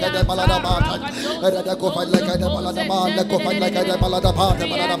 and like a demanama, and let that go fight like a demanama, let go fight like a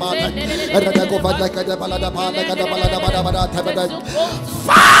demanama, and let that go fight like a demanama, like a demanama,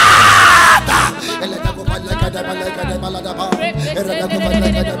 Father, and let that go fight like a demanama, and let that go fight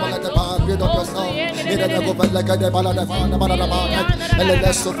like a demanama. Build up yourself, and let that go fight like a demanama.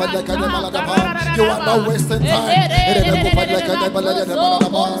 You are not wasting time.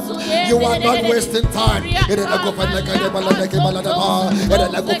 You are not wasting time.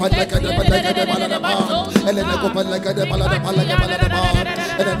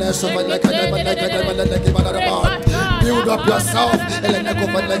 Build up yourself.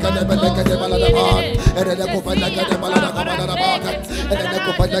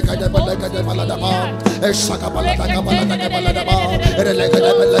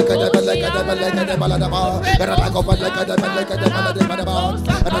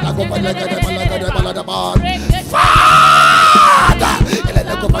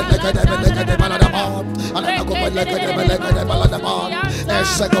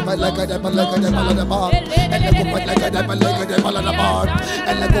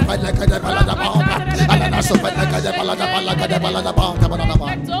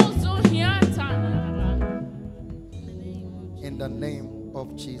 In the name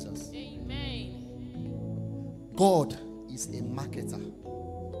of Jesus. Amen. God is a marketer.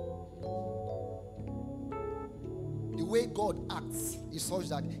 The way God acts is such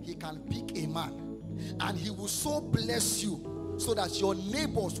that he can pick a man and he will so bless you so that your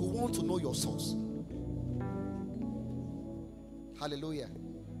neighbors will want to know your source. Hallelujah.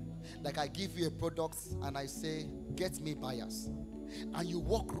 Like I give you a product and I say, get me buyers. And you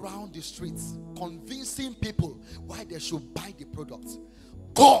walk around the streets convincing people why they should buy the product.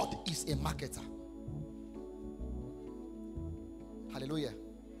 God is a marketer. Hallelujah.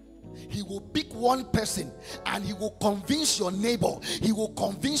 He will pick one person and he will convince your neighbor. He will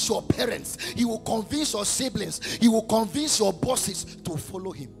convince your parents. He will convince your siblings. He will convince your bosses to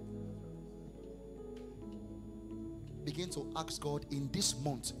follow him. Begin to ask God, in this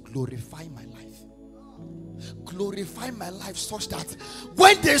month, glorify my life. Glorify my life such that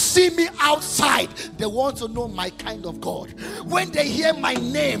when they see me outside, they want to know my kind of God. When they hear my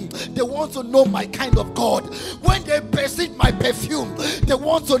name, they want to know my kind of God. When they perceive my perfume, they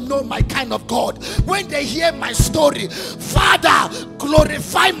want to know my kind of God. When they hear my story, Father,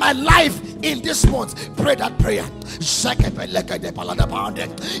 glorify my life in this month. Pray that prayer.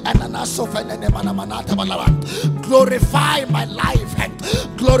 Glorify my life and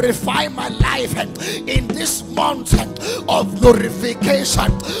glorify my life and in this month of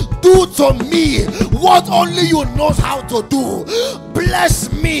glorification. Do to me what only you know how to do. Bless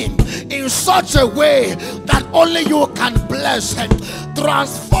me in such a way that only you can bless, and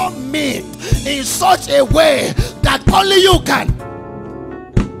transform me in such a way that only you can.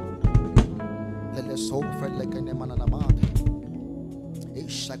 So friend like a mananamad. A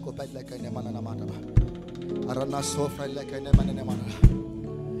shacoped like a mananamada. Arana so friend like a mananamada.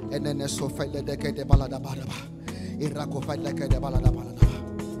 And then so friend like a balada baraba. Iraqo fight like a balada balada.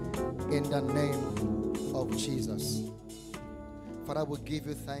 In in the name of Jesus. Father, we give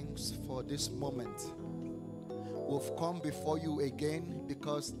you thanks for this moment. We've come before you again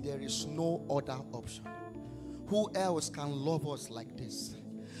because there is no other option. Who else can love us like this?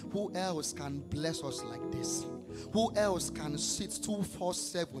 Who else can bless us like this? Who else can sit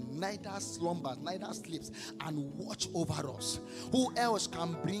 24/7, neither slumbers, neither sleeps, and watch over us? Who else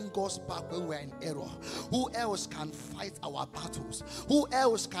can bring us back when we're in error? Who else can fight our battles? Who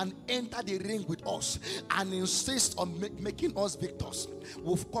else can enter the ring with us and insist on making us victors?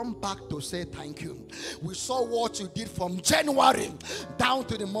 We've come back to say thank you. We saw what you did from January down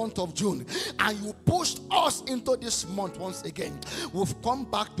to the month of June, and you pushed us into this month once again. We've come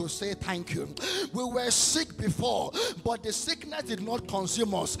back to say thank you. We were sick before, but the sickness did not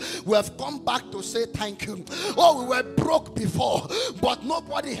consume us. We have come back to say thank you. Oh, we were broke before, but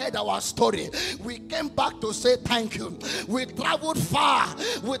nobody heard our story. We came back to say thank you. We traveled far,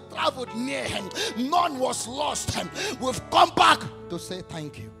 we traveled near, none was lost. We've come back to say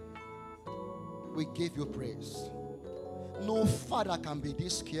thank you. We give you praise. No father can be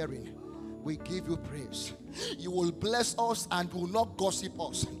this caring. We give you praise. You will bless us and will not gossip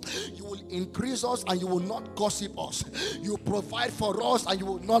us. You will increase us and you will not gossip us. You provide for us and you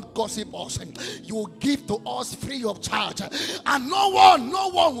will not gossip us. You will give to us free of charge, and no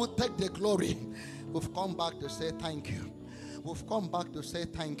one will take the glory. We've come back to say thank you. We've come back to say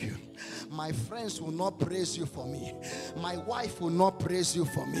thank you. My friends will not praise you for me. My wife will not praise you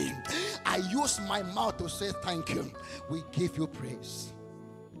for me. I use my mouth to say thank you. We give you praise.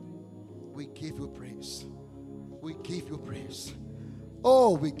 We give you praise. We give you praise.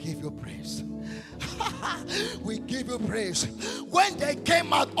 Oh, we give you praise. We give you praise. When they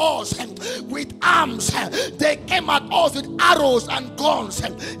came at us with arms, they came at us with arrows and guns,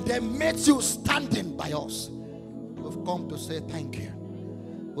 they made you standing by us. We've come to say thank you.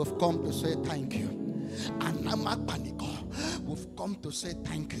 We've come to say thank you. And we've come to say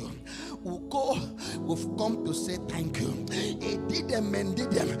thank you. We've come to say thank you.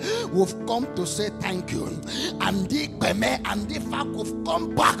 We've come to say thank you. And we've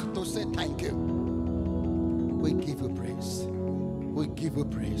come back to say thank you. We give you praise. We give you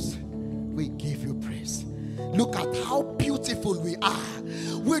praise. We give you praise. Look at how beautiful we are.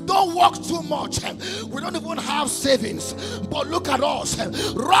 We don't work too much. We don't even have savings. But look at us.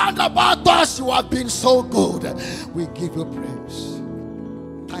 Round about us, you have been so good. We give you praise.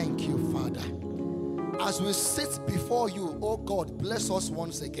 Thank you, Father. As we sit before you, oh God, bless us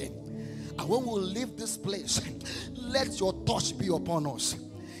once again. And when we leave this place, let your touch be upon us.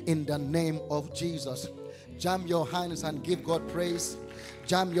 In the name of Jesus. Jam your hands and give God praise.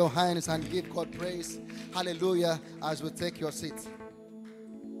 Jam your hands and give God praise. Hallelujah. As we take your seat,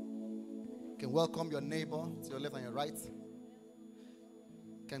 you can welcome your neighbor to your left and your right.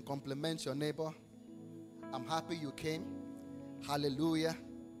 You can compliment your neighbor. I'm happy you came. Hallelujah.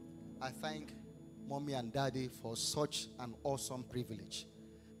 I thank mommy and daddy for such an awesome privilege.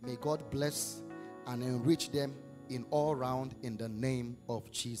 May God bless and enrich them in all round in the name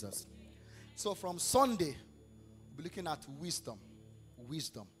of Jesus. So from Sunday, we'll be looking at wisdom.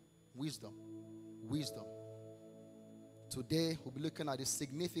 Wisdom. Wisdom. Wisdom. Today we'll be looking at the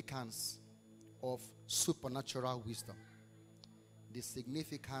significance of supernatural wisdom. The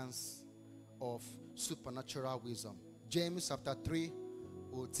significance of supernatural wisdom. James chapter 3,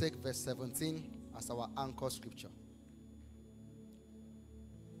 we'll take verse 17 as our anchor scripture.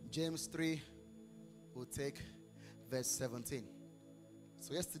 James 3, we'll take verse 17.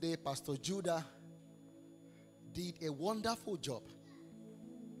 So yesterday, Pastor Judah did a wonderful job.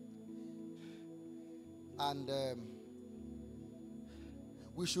 And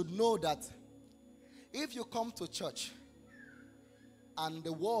we should know that if you come to church and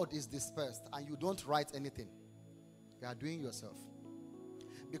the word is dispersed and you don't write anything, you are doing yourself.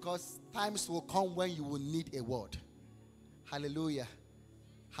 Because times will come when you will need a word. Hallelujah.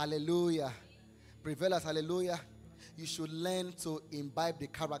 Hallelujah. Prevailers, hallelujah. You should learn to imbibe the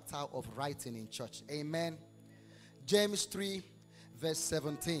character of writing in church. Amen. James 3 verse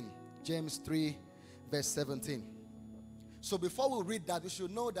 17. James 3 verse 17. So before we read that, we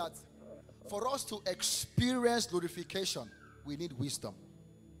should know that for us to experience glorification, we need wisdom.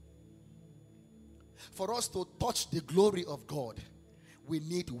 For us to touch the glory of God, we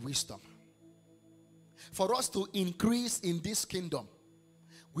need wisdom. For us to increase in this kingdom,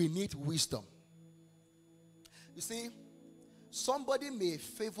 we need wisdom. You see, somebody may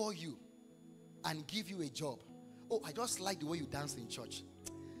favor you and give you a job. Oh, I just like the way you dance in church.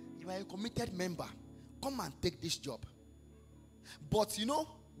 You are a committed member. Come and take this job. But you know,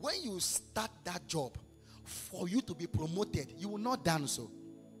 when you start that job, for you to be promoted, you will not dance so.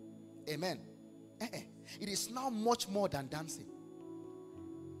 Amen. It is now much more than dancing.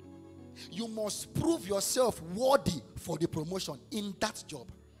 You must prove yourself worthy for the promotion in that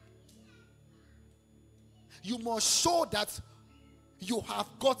job. You must show that you have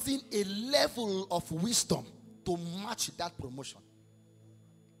gotten a level of wisdom to match that promotion.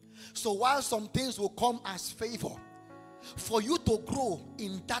 So while some things will come as favor, for you to grow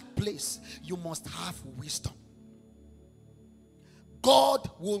in that place, you must have wisdom. God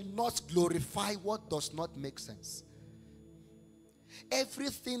will not glorify what does not make sense.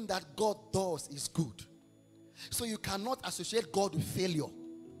 Everything that God does is good. So you cannot associate God with failure.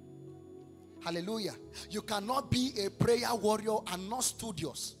 Hallelujah. You cannot be a prayer warrior and not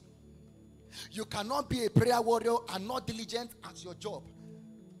studious. You cannot be a prayer warrior and not diligent at your job.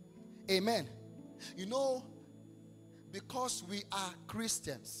 Amen. You know, because we are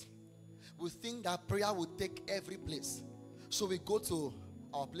Christians, we think that prayer will take every place. So we go to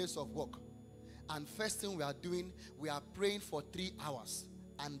our place of work, and first thing we are doing, we are praying for 3 hours,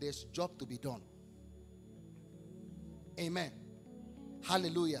 and there's job to be done. Amen.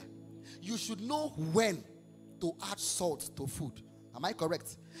 Hallelujah. You should know when to add salt to food. Am I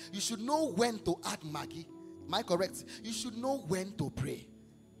correct? You should know when to add Maggi. Am I correct? You should know when to pray.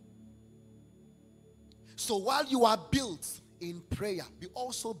 So while you are built in prayer, be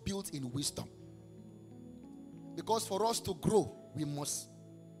also built in wisdom. Because for us to grow, we must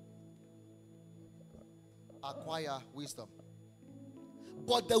acquire wisdom.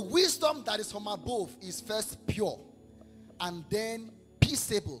 But the wisdom that is from above is first pure, and then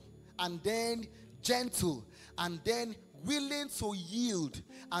peaceable, and then gentle, and then willing to yield,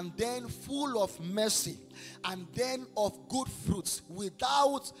 and then full of mercy, and then of good fruits,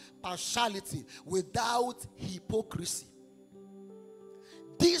 without partiality, without hypocrisy.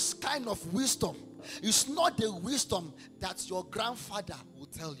 This kind of wisdom is not the wisdom that your grandfather will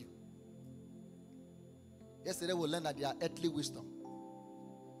tell you. Yesterday we learned that there are earthly wisdom.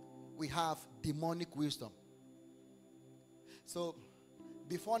 We have demonic wisdom. So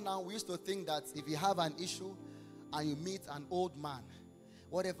before now, we used to think that if you have an issue and you meet an old man,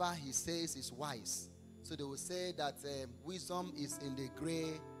 whatever he says is wise. So they will say that wisdom is in the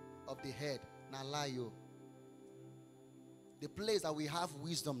gray of the head. Now lie you. The place that we have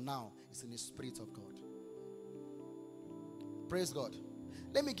wisdom now is in the Spirit of God. Praise God.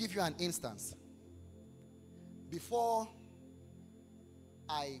 Let me give you an instance. Before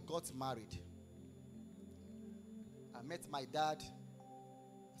I got married, I met my dad.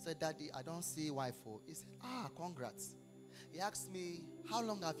 I said, Daddy, I don't see wife. He said, congrats. He asked me, how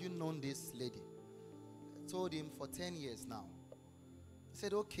long have you known this lady? I told him for 10 years now. He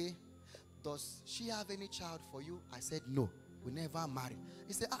said, okay. Does she have any child for you? I said, no. We never married.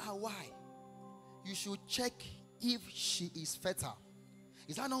 He said, why? You should check if she is fertile.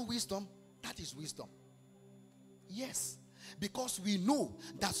 Is that not wisdom? That is wisdom. Yes. Because we know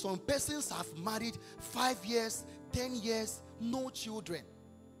that some persons have married 5 years, 10 years, no children.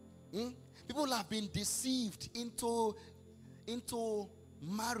 People have been deceived into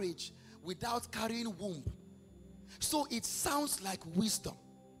marriage without carrying womb. So it sounds like wisdom,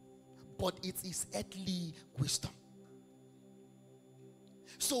 but it is earthly wisdom.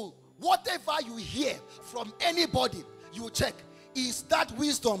 So whatever you hear from anybody, you check, is that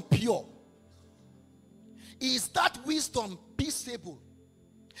wisdom pure? Is that wisdom peaceable?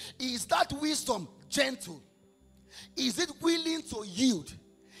 Is that wisdom gentle? Is it willing to yield?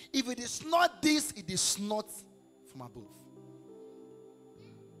 If it is not this, it is not from above.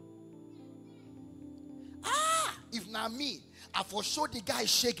 If not me, I for sure the guy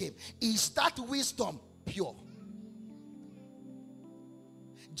shake him. Is that wisdom pure?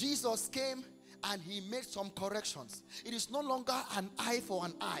 Jesus came and he made some corrections. It is no longer an eye for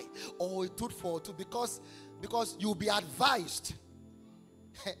an eye or a tooth for a tooth, because you'll be advised.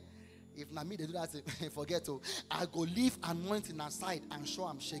 If not me, they do that, forget to. I go leave anointing aside and show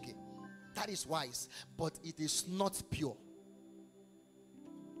I'm shaking. That is wise, but it is not pure.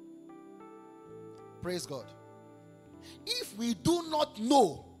 Praise God. If we do not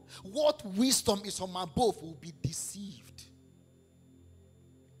know what wisdom is from above, we'll be deceived.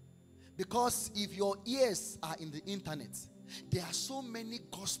 Because if your ears are in the internet, there are so many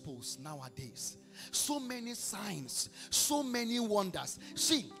gospels nowadays, so many signs, so many wonders.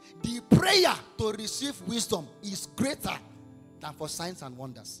 See, the prayer to receive wisdom is greater than for signs and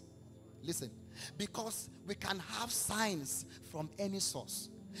wonders. Listen, because we can have signs from any source.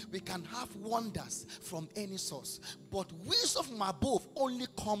 We can have wonders from any source. But wisdom from above only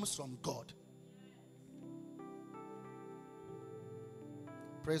comes from God.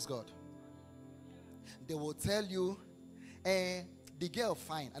 Praise God. They will tell you, The girl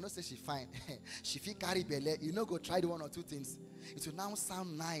fine. I know say she fine. She feel carry belly. You know, go try the one or two things. It will now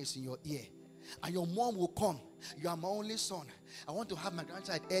sound nice in your ear. And your mom will come. You are my only son. I want to have my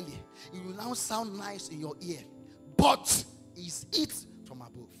grandchild early. It will now sound nice in your ear. But is it from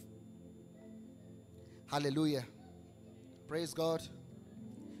above? Hallelujah. Praise God.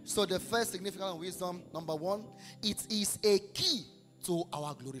 So the first significance of wisdom, number one, it is a key to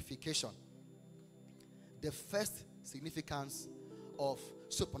our glorification. The first significance of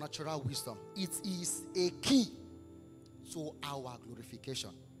supernatural wisdom, it is a key to our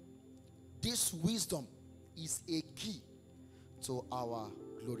glorification. This wisdom is a key to our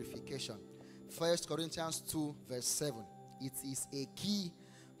glorification. 1 Corinthians 2 verse 7. It is a key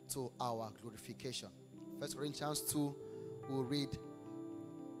to our glorification. 1 Corinthians 2, we'll read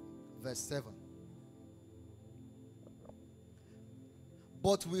verse 7.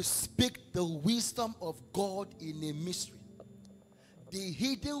 But we speak the wisdom of God in a mystery, the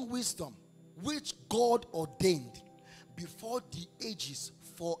hidden wisdom which God ordained before the ages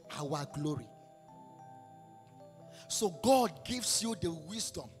for our glory. So God gives you the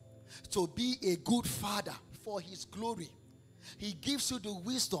wisdom to be a good father for his glory. He gives you the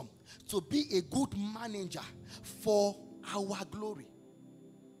wisdom to be a good manager for our glory.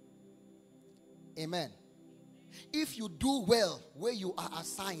 Amen. If you do well where you are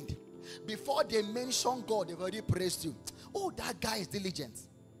assigned, before they mention God, they've already praised you. Oh, that guy is diligent.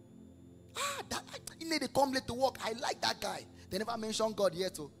 He need to come late to work. I like that guy. They never mention God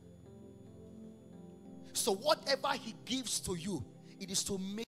yet. So whatever he gives to you, it is to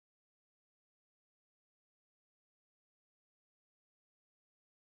make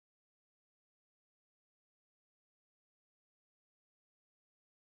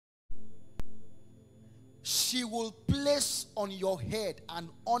she will place on your head an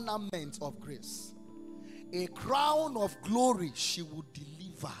ornament of grace. A crown of glory she will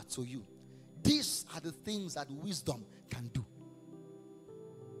deliver to you. These are the things that wisdom can do.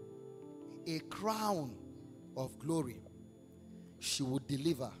 A crown of glory she will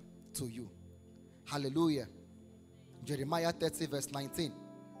deliver to you. Hallelujah. Jeremiah 30 verse 19.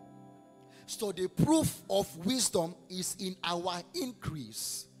 So the proof of wisdom is in our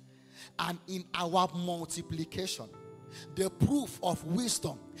increase and in our multiplication. The proof of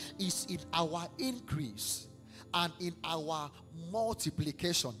wisdom is in our increase and in our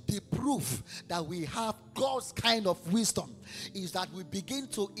multiplication. The proof that we have God's kind of wisdom is that we begin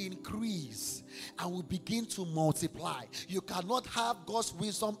to increase and we begin to multiply. You cannot have God's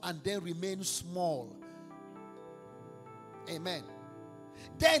wisdom and then remain small. Amen.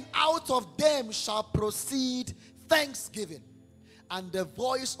 Then out of them shall proceed thanksgiving and the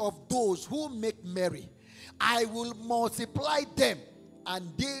voice of those who make merry. I will multiply them,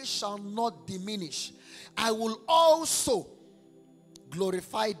 and they shall not diminish. I will also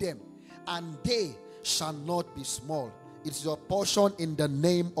glorify them, and they shall not be small. It's your portion in the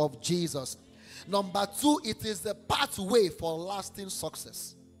name of Jesus. Number two, it is the pathway for lasting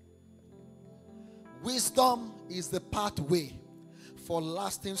success. Wisdom is the pathway for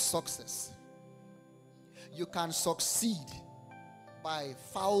lasting success. You can succeed by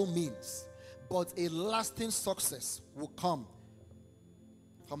foul means, but a lasting success will come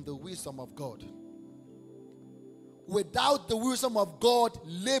from the wisdom of God. Without the wisdom of God,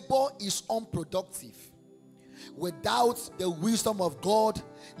 labor is unproductive. Without the wisdom of God,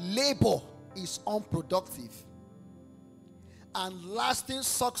 labor is unproductive. And lasting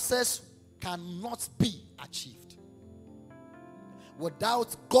success cannot be achieved.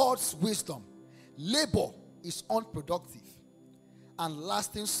 Without God's wisdom, labor is unproductive. And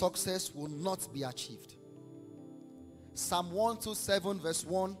lasting success will not be achieved. Psalm 127 verse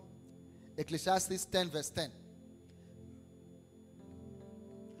 1, Ecclesiastes 10 verse 10.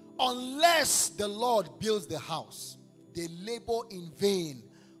 Unless the Lord builds the house, they labor in vain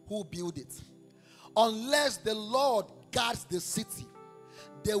who build it. Unless the Lord guards the city,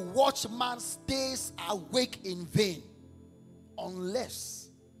 the watchman stays awake in vain. Unless.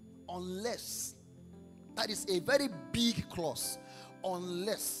 That is a very big clause.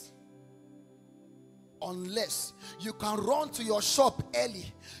 Unless you can run to your shop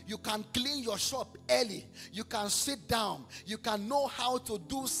early, you can clean your shop early, you can sit down, you can know how to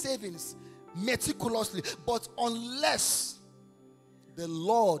do savings meticulously, but unless the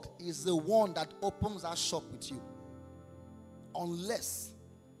Lord is the one that opens that shop with you, unless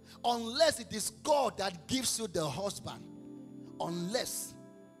it is God that gives you the husband, unless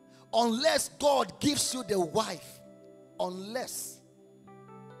God gives you the wife, unless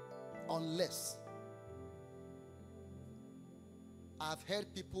I've heard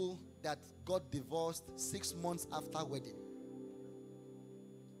people that got divorced 6 months after wedding.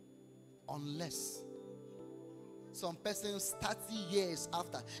 unless some persons 30 years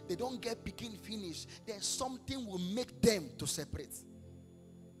after they don't get picking finish, then something will make them to separate.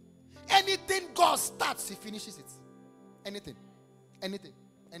 Anything God starts, he finishes it. Anything.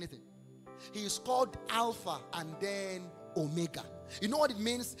 He is called Alpha and then Omega. You know what it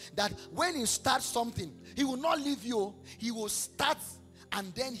means? That when he starts something, he will not leave you. He will start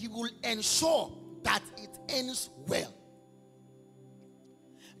and then he will ensure that it ends well.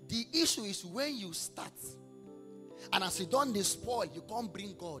 The issue is when you start and as you don't despoil, you can't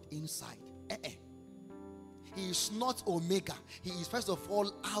bring God inside. He is not Omega. He is first of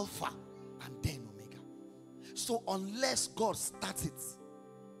all Alpha and then Omega. So unless God starts it,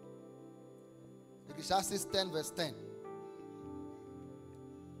 Ecclesiastes 10 verse 10.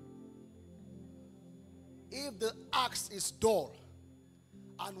 If the axe is dull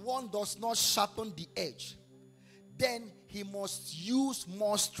and one does not sharpen the edge, then he must use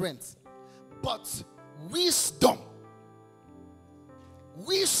more strength. But wisdom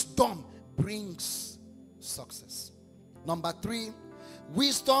brings success. Number 3,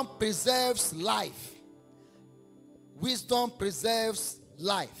 wisdom preserves life. Wisdom preserves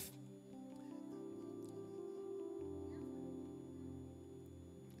life.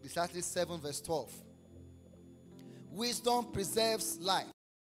 Ecclesiastes 7 verse 12. Wisdom preserves life.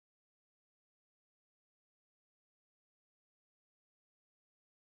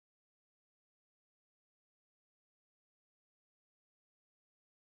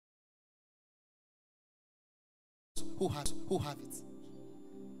 Who have it?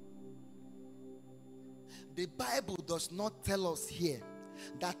 The Bible does not tell us here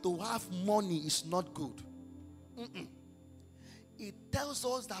that to have money is not good. It tells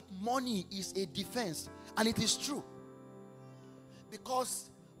us that money is a defense, and it is true.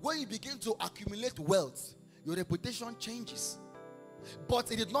 Because when you begin to accumulate wealth, your reputation changes.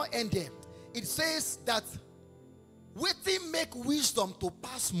 But it did not end there. It says that waiting make wisdom to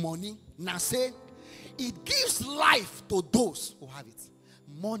pass money. Now say, it gives life to those who have it.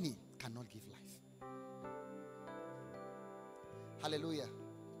 Money cannot give life. Hallelujah.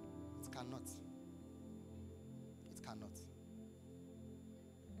 It cannot. It cannot.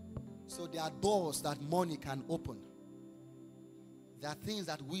 So there are doors that money can open. There are things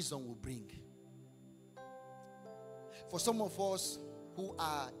that wisdom will bring. For some of us who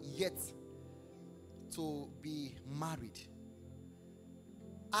are yet to be married,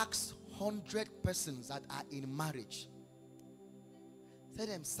 ask 100 persons that are in marriage. Tell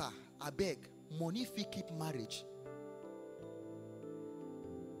them, sir, I beg, money fi keep marriage.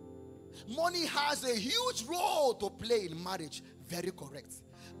 Money has a huge role to play in marriage. Very correct.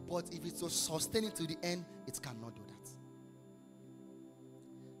 But if it's to sustain it to the end, it cannot do that.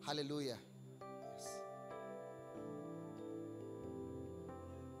 Hallelujah. Yes.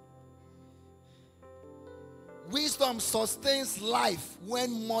 Wisdom sustains life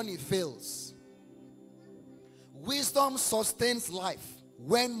when money fails. Wisdom sustains life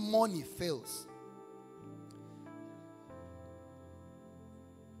when money fails.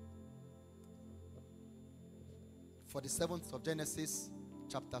 For the 7th of Genesis,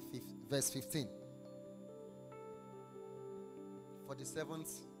 chapter 5, verse 15. For the 7th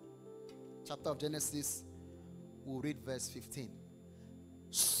chapter of Genesis, we'll read verse 15.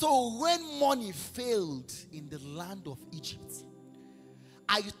 So when money failed in the land of Egypt,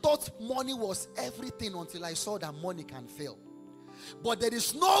 I thought money was everything until I saw that money can fail. But there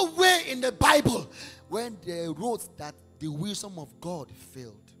is no way in the Bible when they wrote that the wisdom of God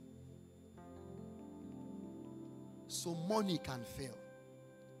failed. So money can fail.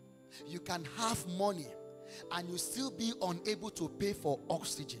 You can have money and you still be unable to pay for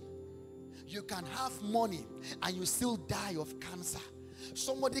oxygen. You can have money and you still die of cancer.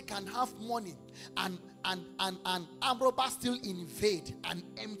 Somebody can have money and armed robbers still invade and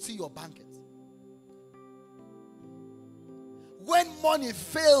empty your bank. When money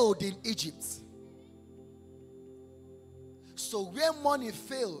failed in Egypt, so where money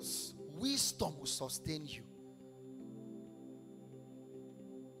fails, wisdom will sustain you.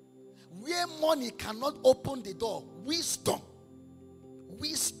 Where money cannot open the door, wisdom.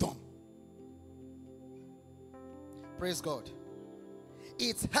 Praise God.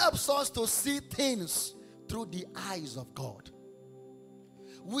 It helps us to see things through the eyes of God.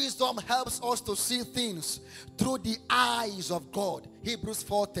 Wisdom helps us to see things through the eyes of God. Hebrews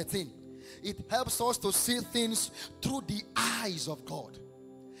 4:13. It helps us to see things through the eyes of God.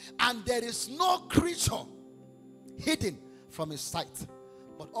 And there is no creature hidden from his sight,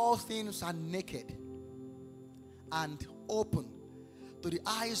 but all things are naked and open to the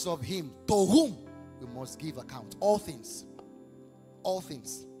eyes of him to whom we must give account. All things. All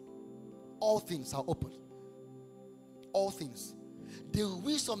things. all things are open. All things. The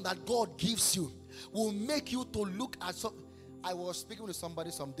wisdom that God gives you will make you to look at some. I was speaking with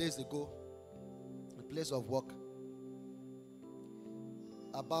somebody some days ago, a place of work,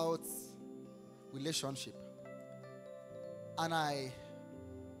 about relationship. And I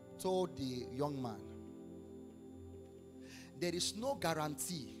told the young man, there is no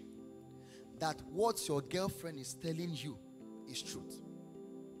guarantee that what your girlfriend is telling you is truth.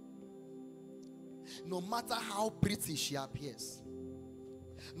 No matter how pretty she appears,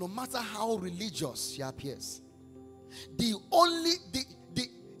 no matter how religious she appears, the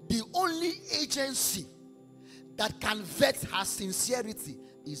only agency that can vet her sincerity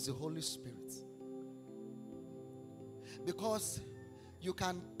is the Holy Spirit. Because you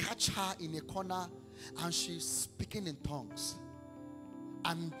can catch her in a corner and she's speaking in tongues,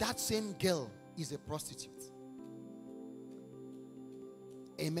 and that same girl is a prostitute.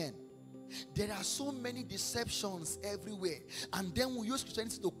 Amen. There are so many deceptions everywhere, and then we use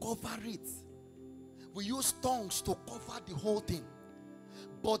Christianity to cover it. We use tongues to cover the whole thing.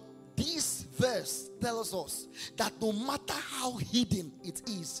 But this verse tells us that no matter how hidden it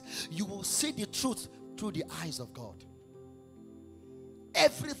is, you will see the truth through the eyes of God.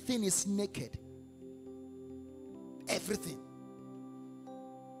 Everything is naked. Everything.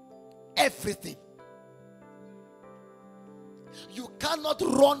 Everything. You cannot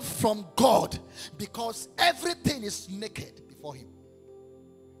run from God because everything is naked before Him.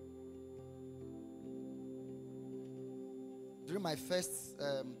 During my first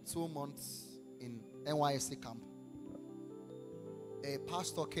 2 months in NYSC camp, a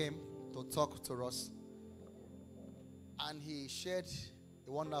pastor came to talk to us, and he shared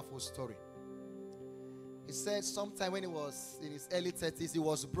a wonderful story. He said sometime when he was in his early 30s, he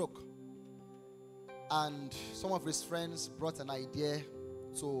was broke. And some of his friends brought an idea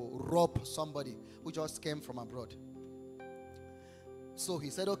to rob somebody who just came from abroad. So he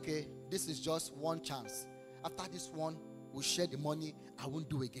said, okay, this is just one chance. After this one, we'll share the money. I won't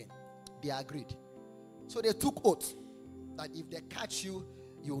do again. They agreed. So they took oath that if they catch you,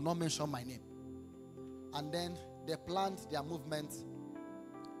 you will not mention my name. And then they planned their movement.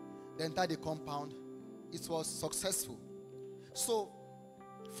 They entered the compound. It was successful. So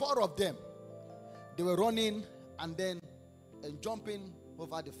 4 of them, they were running and then jumping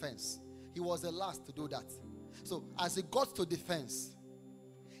over the fence. He was the last to do that. So as he got to the fence,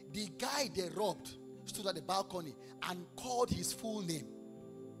 the guy they robbed stood at the balcony and called his full name.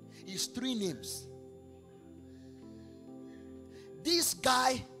 His 3 names. This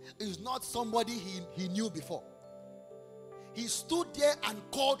guy is not somebody he knew before. He stood there and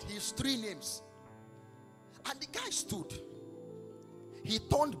called his 3 names. And the guy stood. He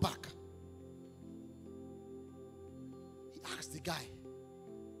turned back. He asked the guy,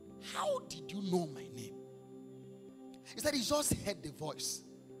 how did you know my name? He said he just heard the voice.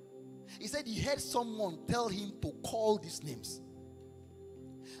 He said he heard someone tell him to call these names.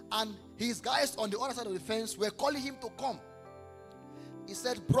 And his guys on the other side of the fence were calling him to come. He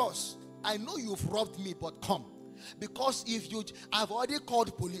said, bros, I know you've robbed me, but come. Because if you, I've already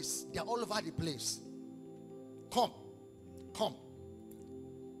called police. They're all over the place. Come. Come.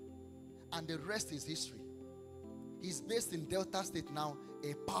 And the rest is history. He's based in Delta State now,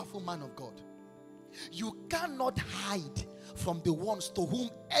 a powerful man of God. You cannot hide from the ones to whom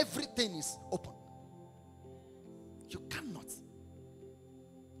everything is open. You cannot.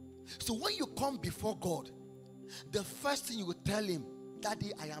 So when you come before God, the first thing you will tell him,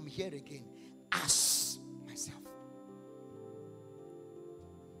 Daddy, I am here again as myself.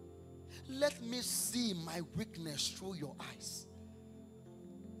 Let me see my weakness through your eyes.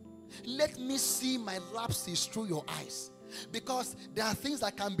 Let me see my lapses through your eyes. Because there are things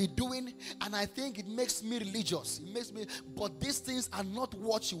I can be doing and I think it makes me religious. It makes me, but these things are not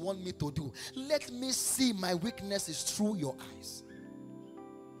what you want me to do. Let me see my weaknesses through your eyes.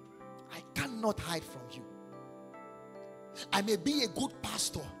 I cannot hide from you. I may be a good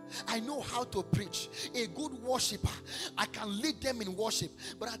pastor. I know how to preach. A good worshiper. I can lead them in worship.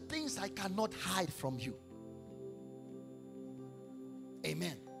 But there are things I cannot hide from you.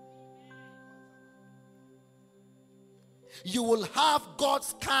 Amen. You will have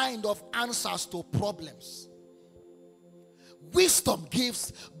God's kind of answers to problems. Wisdom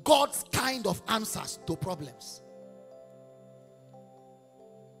gives God's kind of answers to problems.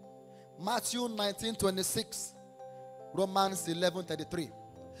 Matthew 19:26, Romans 11:33.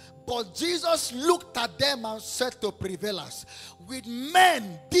 But Jesus looked at them and said to Prevailers, with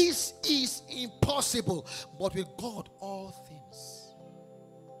men this is impossible, but with God all things.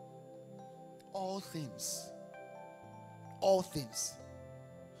 All things. All things.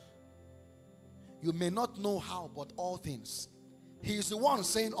 You may not know how, but all things. He is the one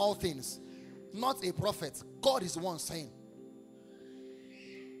saying all things, not a prophet. God is the one saying.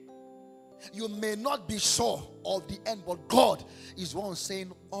 You may not be sure of the end, but God is the one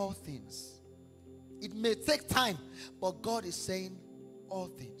saying all things. It may take time, but God is saying all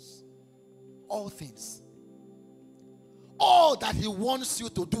things. All things. All that He wants you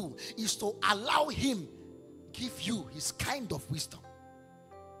to do is to allow Him give you His kind of wisdom.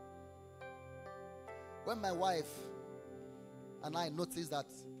 When my wife and I noticed that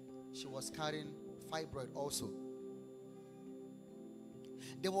she was carrying fibroid also,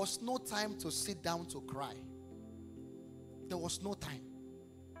 there was no time to sit down to cry. There was no time.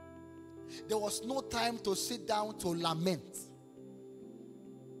 There was no time to sit down to lament.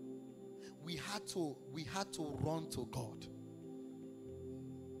 We had to run to God.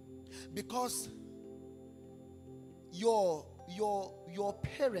 Because your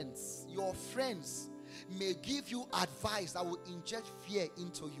parents, your friends may give you advice that will inject fear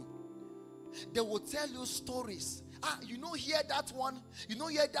into you. They will tell you stories. Hear that one,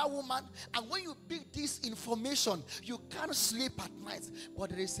 hear that woman. And when you pick this information, you can't sleep at night. But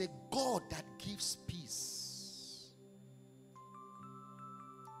there is a God that gives peace.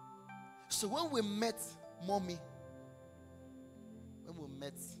 So when we met mommy, when we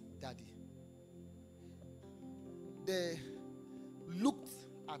met daddy, they looked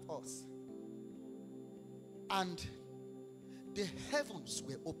at us and the heavens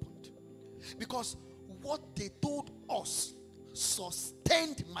were opened, because what they told us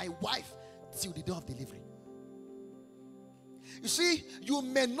sustained my wife till the day of delivery. You see, you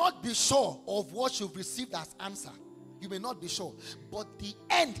may not be sure of what you've received as answer. You may not be sure, but the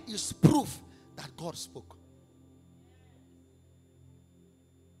end is proof that God spoke.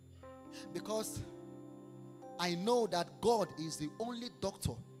 Because I know that God is the only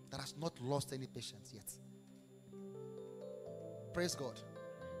doctor that has not lost any patients yet. Praise God.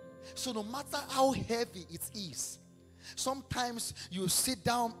 So no matter how heavy it is, sometimes you sit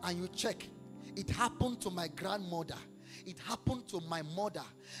down and you check. It happened to my grandmother. It happened to my mother.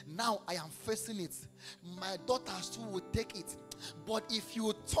 Now I am facing it. My daughters too will take it. But if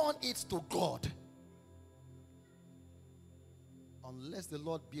you turn it to God, unless the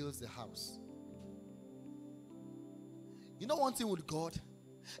Lord builds the house. You know one thing with God?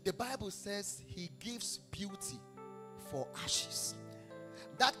 The Bible says He gives beauty for ashes.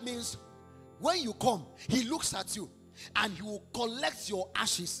 That means when you come, He looks at you and He will collect your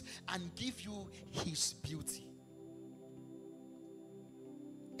ashes and give you His beauty.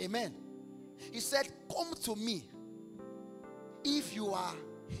 Amen. He said, come to me if you are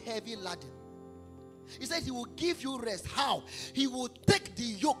heavy laden. He said He will give you rest. How? He will take the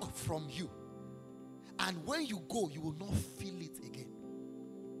yoke from you. And when you go, you will not feel it again.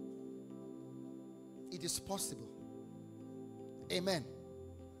 It is possible. Amen.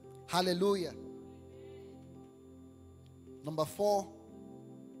 Hallelujah. Number 4.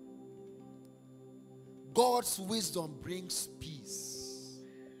 God's wisdom brings peace.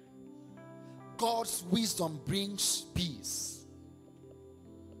 God's wisdom brings peace.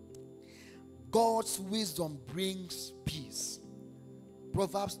 God's wisdom brings peace.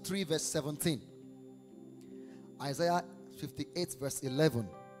 Proverbs 3 verse 17. Isaiah 58 verse 11.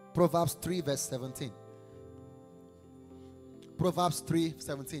 Proverbs 3 verse 17. Proverbs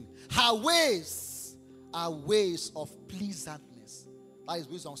 3:17. Her ways are ways of pleasantness. That is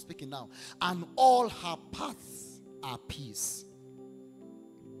wisdom speaking now. And all her paths are peace.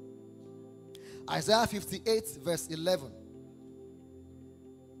 Isaiah 58 verse 11.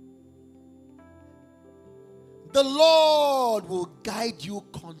 The Lord will guide you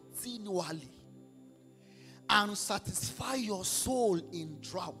continually and satisfy your soul in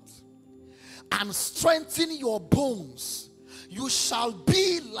drought and strengthen your bones. You shall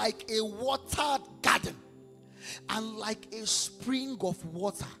be like a watered garden and like a spring of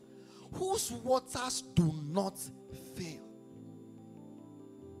water whose waters do not fail.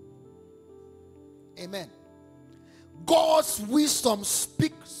 Amen. God's wisdom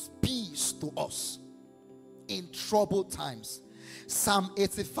speaks peace to us in troubled times. Psalm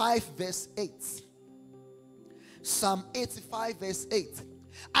 85 verse 8. Psalm 85 verse 8.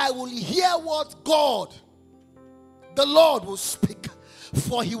 I will hear what God, the Lord, will speak,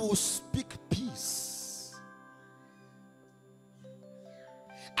 for He will speak peace.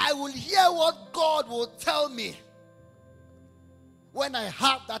 I will hear what God will tell me when I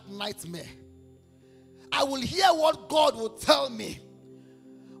have that nightmare. I will hear what God will tell me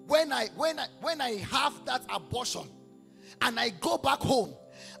when I have that abortion and I go back home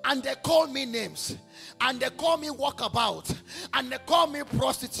and they call me names, and they call me walkabout, and they call me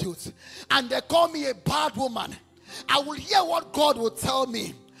prostitute, and they call me a bad woman, I will hear what God will tell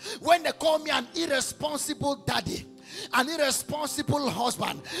me. When they call me an irresponsible daddy, an irresponsible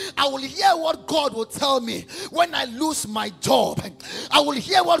husband, I will hear what God will tell me. When I lose my job, I will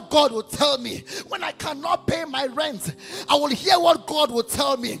hear what God will tell me. When I cannot pay my rent, I will hear what God will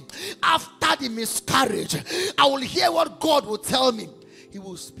tell me. After the miscarriage, I will hear what God will tell me. He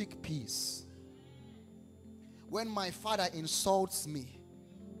will speak peace. When my father insults me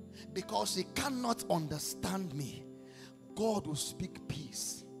because he cannot understand me, God will speak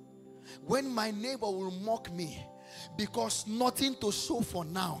peace. When my neighbor will mock me because nothing to show for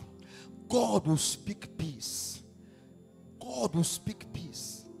now, God will speak peace. God will speak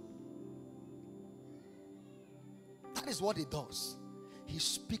peace. That is what he does. He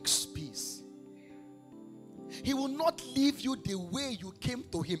speaks peace. He will not leave you the way you came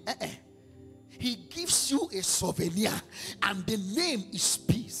to him. He gives you a souvenir, and the name is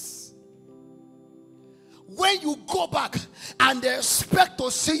peace. When you go back and they expect to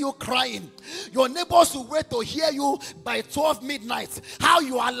see you crying, your neighbors will wait to hear you by 12 midnight, how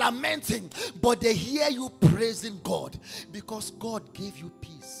you are lamenting, but they hear you praising God because God gave you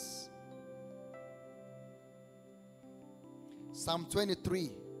peace. Psalm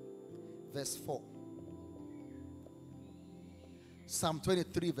 23 verse 4. Psalm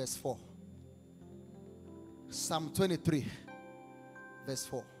 23 verse 4. Psalm 23 verse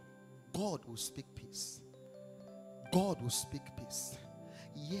 4. God will speak peace. God will speak peace.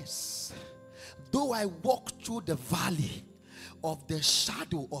 Yes. Though I walk through the valley of the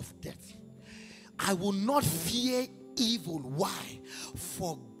shadow of death, I will not fear evil. Why?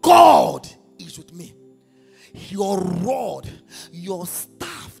 For God is with me. Your rod, your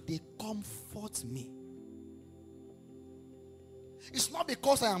staff, they comfort me. It's not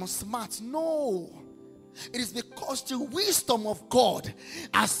because I am smart. No. It is because the wisdom of God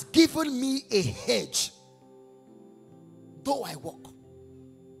has given me a hedge. Though I walk,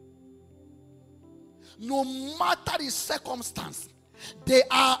 no matter the circumstance, they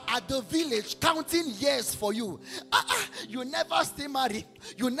are at the village counting years for you. You never stay married.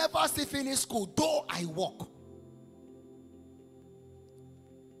 You never stay finish school. Though I walk,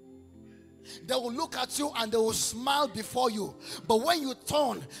 they will look at you and they will smile before you. But when you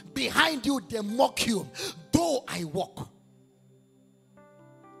turn behind you, they mock you. Though I walk.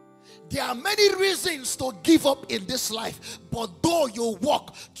 There are many reasons to give up in this life, but though you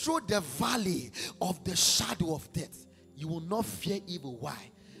walk through the valley of the shadow of death, you will not fear evil.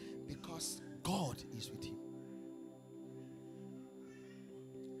 Why? Because God is with you.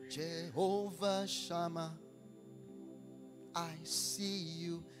 Jehovah Shammah, I see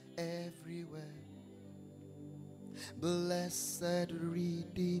you everywhere. Blessed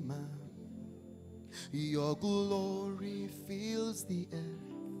Redeemer, your glory fills the air.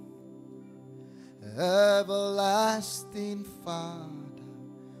 Everlasting Father,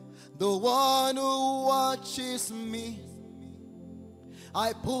 the one who watches me,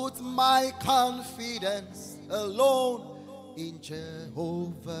 I put my confidence alone in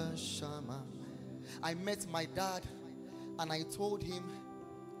Jehovah Shammah. I met my dad and I told him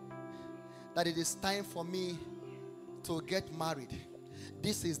that it is time for me to get married.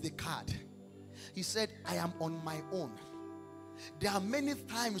 This is the card. He said, I am on my own. There are many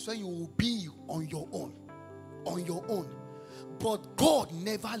times when you will be on your own. On your own. But God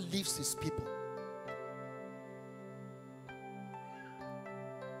never leaves his people.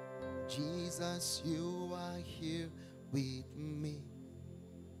 Jesus, you are here with me.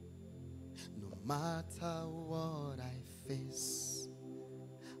 No matter what I face,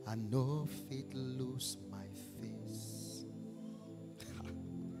 I know fit lose my face.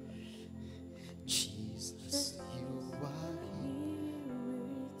 Jesus, you are here.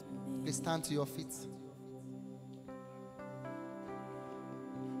 Please stand to your feet.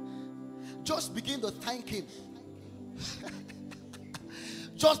 Just begin to thank him.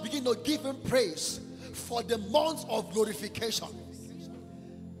 Just begin to give him praise for the month of glorification.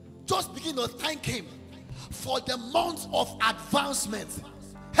 Just begin to thank him for the month of advancement.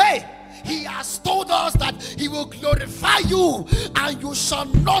 Hey, he has told us that he will glorify you and you shall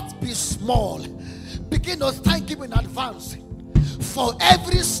not be small. Begin to thank him in advance for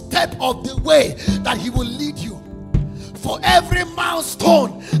every step of the way that he will lead you, for every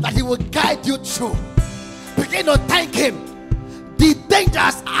milestone that he will guide you through. Begin to thank him. The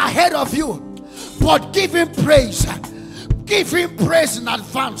dangers ahead of you, but give him praise. Give him praise in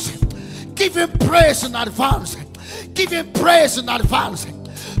advance. Give him praise in advance. Give him praise in advance.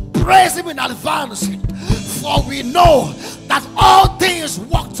 Praise him in advance For we know that all things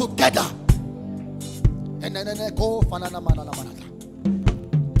work together. And then go fanana manana manana.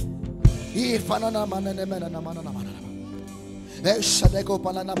 If fanana manana manana manana manana. Eshadeko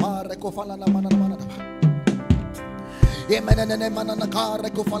panana mareko fanana manana manana. Emenene manana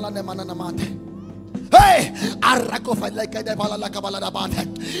kareko fanana manana mate. Hey, Arako Falaka de Balaka Baladabat,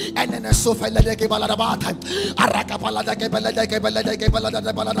 and then a Sofala de Baladabat, Araka Palada de Balada de Balada de Balada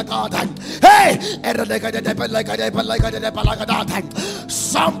de Baladagat. Hey, Erika de Balaka de Balaka de Balagadat.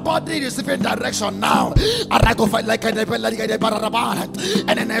 Somebody is in direction now. Arako Falaka de Balaka de Baladabat,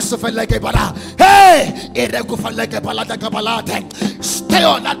 and then a Sofala de Bala. Hey, Eriko Falaka Balada Cabalata. Stay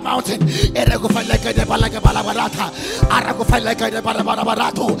on that mountain. Eriko Falaka de Balaka Balabarata, Arako Falaka de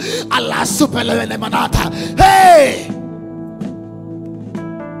Balabarato, Allah Superlemana. Hey!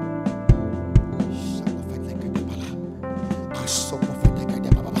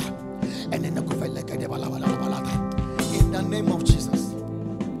 In the name of Jesus.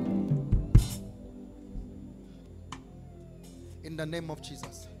 In the name of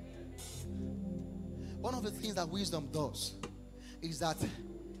Jesus. One of the things that wisdom does is that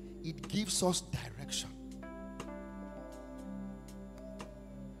it gives us direction.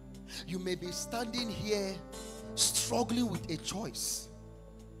 You may be standing here struggling with a choice.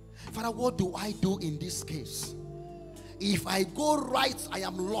 Father, what do I do in this case? If I go right, I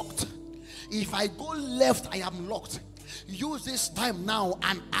am locked. If I go left, I am locked. Use this time now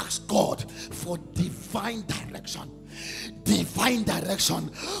and ask God for divine direction. Divine direction.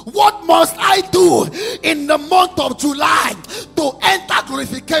 What must I do in the month of July to enter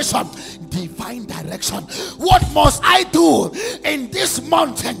glorification? Divine direction. What must I do in this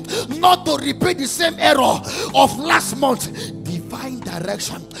month not to repeat the same error of last month? Divine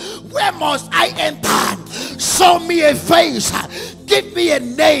direction. Where must I enter? Show me a face. Give me a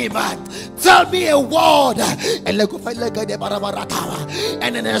name. Tell me a word. And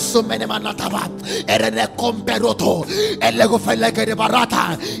then there's so many manataba. And then comperoto. And lego fell like a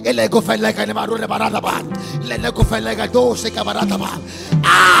barata. And lego fell like a marune barataban. Lego fell like a dose cabarataban.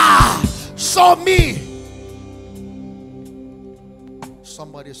 Ah! Show me.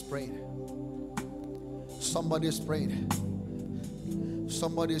 Somebody is praying. Somebody is praying.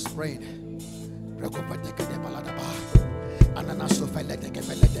 Somebody is praying. Ananaso fele de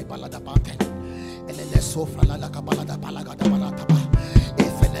kefele de balada bante. Elele sofra la kabalada balaga da balataba.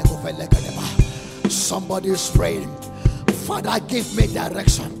 Efele go fele kadeba. Somebody is praying. Father, give me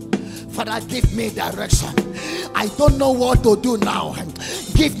direction. Father, give me direction. I don't know what to do now.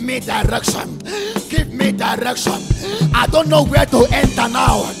 Give me direction. Give me direction. I don't know where to enter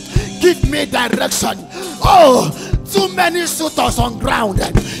now. Give me direction. Oh, too many suitors on ground.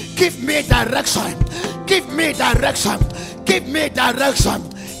 Give me direction. Give me direction. Give me direction.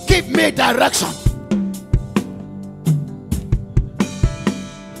 Give me direction.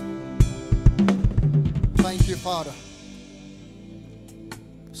 Thank you, Father.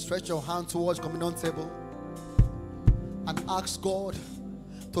 Stretch your hand towards communion table and ask God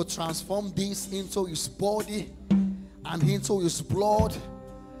to transform this into his body and into his blood,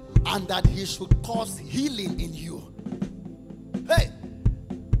 and that he should cause healing in you. Hey,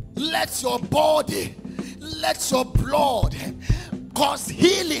 let your body, let your blood cause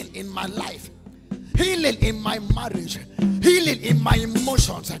healing in my life, healing in my marriage, healing in my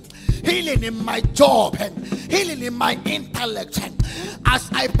emotions, healing in my job, healing in my intellect. As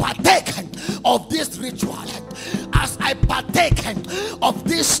I partake of this ritual, as I partake of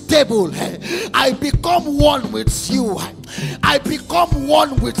this table, I become one with you. I become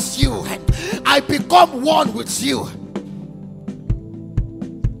one with you. I become one with you.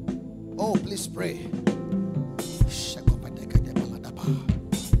 Oh, please pray.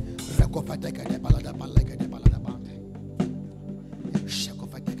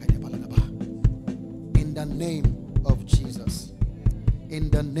 In the name of Jesus. In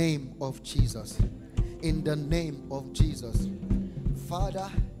the name of Jesus. In the name of Jesus. Father,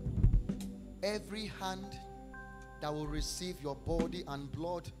 every hand that will receive your body and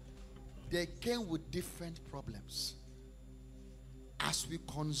blood, they came with different problems. As we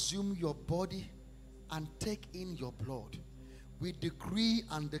consume your body and take in your blood, we decree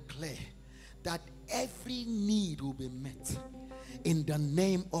and declare that every need will be met. In the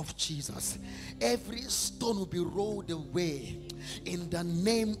name of Jesus, every stone will be rolled away. in the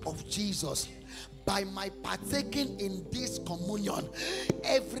name of Jesus. By my partaking in this communion,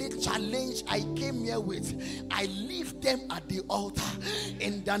 every challenge I came here with, I leave them at the altar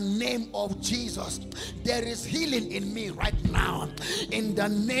in the name of Jesus. There is healing in me right now in the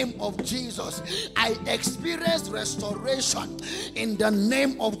name of Jesus. I experience restoration in the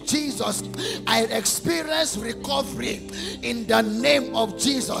name of Jesus. I experience recovery in the name of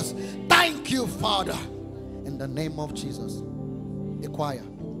Jesus. Thank you, Father, in the name of Jesus. The choir.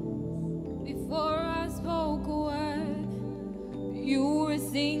 Before I spoke a word, you were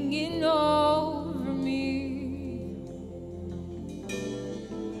singing over me.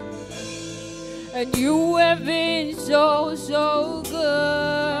 And you have been so, so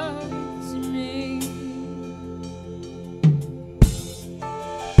good to me.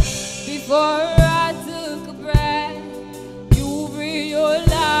 Before I took a breath, you breathed your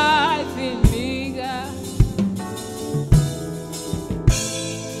life in me, God.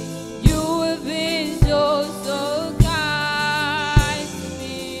 So, so kind to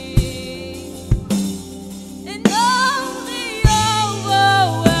me. And all the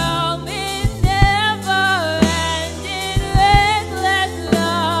overwhelming, never-ending, reckless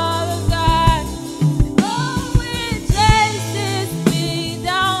love of God. Oh, it chases me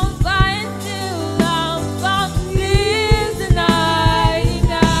down, finds till I'm found. Lives the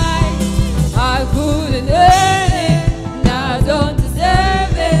 99. I couldn't earn it, and I don't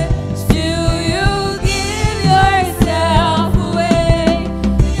deserve it. Still, you give yourself away.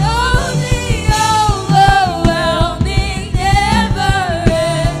 You're the overwhelming,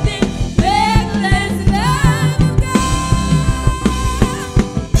 never-ending, reckless love of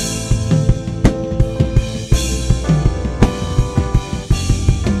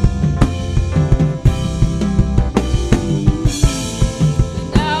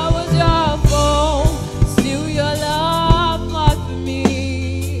And I was your foe, still your love fought for me.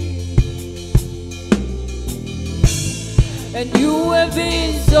 And you have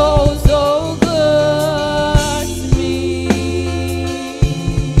been so, so good to me.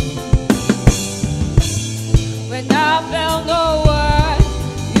 When I felt no word,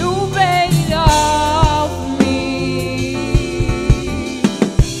 you paid it all for me.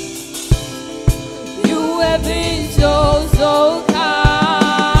 You have been so, so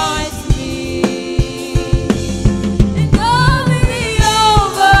kind to me. And all the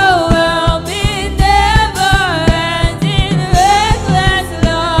overwhelming, never-ending, reckless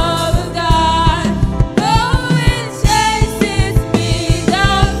love of God. Oh, it chases me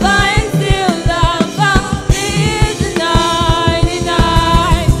down, finds till I'm found. Lives the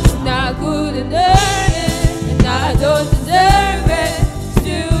 99. And I couldn't earn it, and I don't deserve it.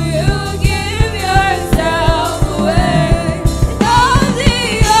 Still, you give yourself away. And all the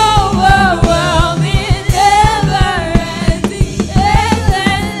overwhelming, never-ending,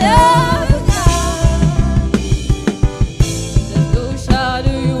 reckless love of God. There's no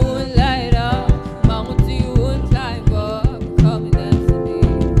shadow you won't light up, mountain you won't climb up, coming after me.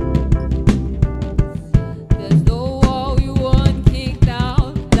 There's no wall you won't kick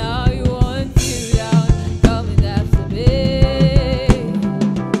down, now you won't tear down, coming after me.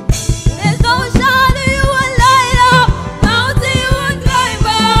 There's no shadow you won't light up, mountain you won't climb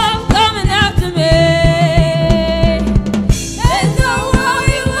up, coming after me. There's no wall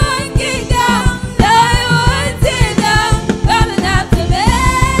you won't kick down, now you won't tear down, coming after me.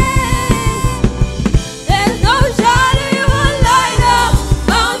 There's no shadow you won't light up,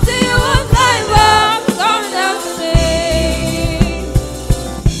 mountain you won't climb up, coming after me.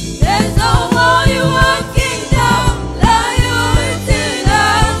 There's no wall you won't kick down, now you won't tear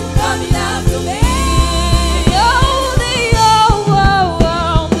down, coming after me. Oh, the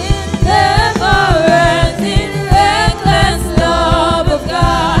overwhelming, never-ending, reckless love of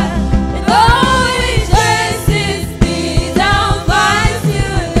God. And oh, it chases me down, finds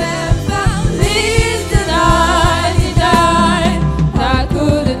till I'm found. Leaves the 99. And I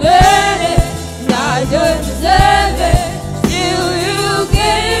couldn't earn it, and I don't deserve it. Still, you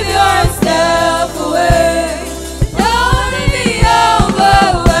give yourself away. And oh, the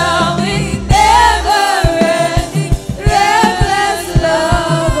overwhelming, never-ending, reckless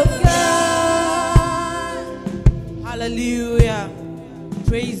love of God. Hallelujah.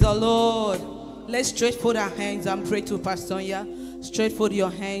 Praise the Lord. Let's stretch forth our hands and pray to Pastor Sonia. Stretch forth your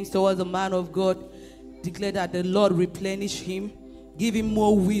hands towards the man of God. Declare that the Lord replenish him. Give him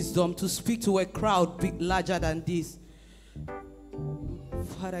more wisdom to speak to a crowd big, larger than this.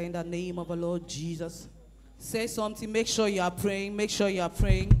 Father, in the name of the Lord Jesus, say something. Make sure you are praying. Make sure you are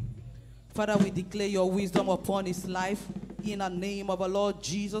praying. Father, we declare your wisdom upon his life. In the name of the Lord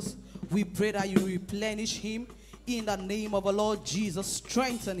Jesus, we pray that you replenish him In the name of the Lord Jesus,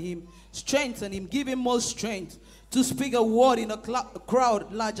 strengthen him. Strengthen him. Give him more strength to speak a word in a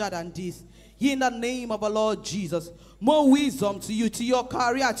crowd larger than this. In the name of the Lord Jesus, more wisdom to you, to your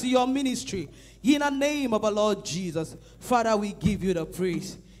career, to your ministry. In the name of the Lord Jesus, Father, we give you the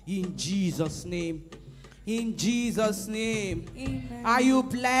praise. In Jesus' name. In Jesus' name. Amen. Are you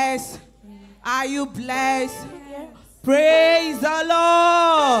blessed? Are you blessed? Praise the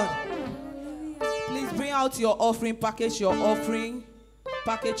Lord. Please bring out your offering. Package your offering.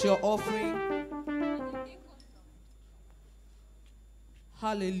 Package your offering.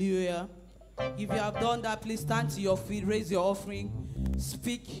 Hallelujah. If you have done that, please stand to your feet. Raise your offering.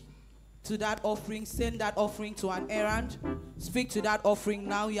 Speak to that offering. Send that offering to an errand. Speak to that offering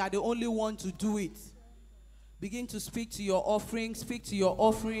now. You are the only one to do it. Begin to speak to your offering. Speak to your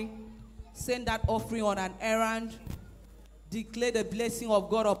offering. Send that offering on an errand. Declare the blessing of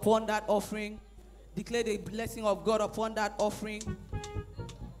God upon that offering. Declare the blessing of God upon that offering.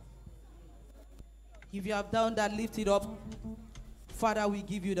 If you have done that, lift it up. Father, we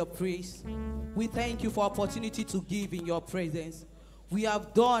give you the praise. We thank you for opportunity to give in your presence. We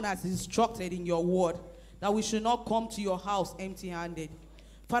have done as instructed in your word, that we should not come to your house empty-handed.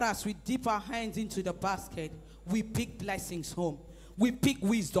 Father, as we dip our hands into the basket, we pick blessings home. We pick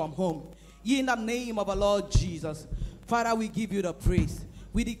wisdom home. In the name of the Lord Jesus, Father, we give you the praise.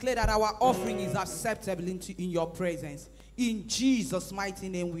 We declare that our offering is acceptable in your presence. In Jesus' mighty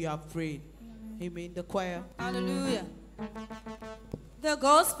name we have prayed. Amen. The choir. Hallelujah. The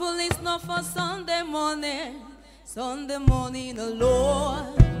gospel is not for Sunday morning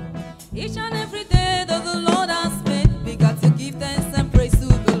alone. Each and every day that the Lord has made, we got to give thanks and praise to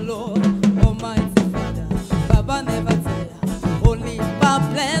the Lord. Almighty Father, Baba never tire. Only Baba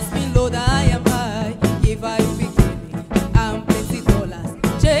bless me, Lord, I am high. Give I beginning and plenty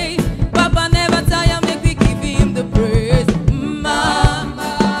dollars. Jay, Baba never tire, make me give him the praise.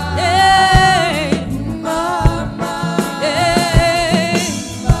 Mama, hey, Mama, hey,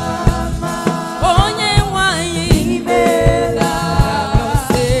 Mama. Onye wanyi bela,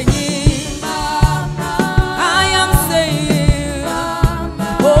 I am saying, Mama.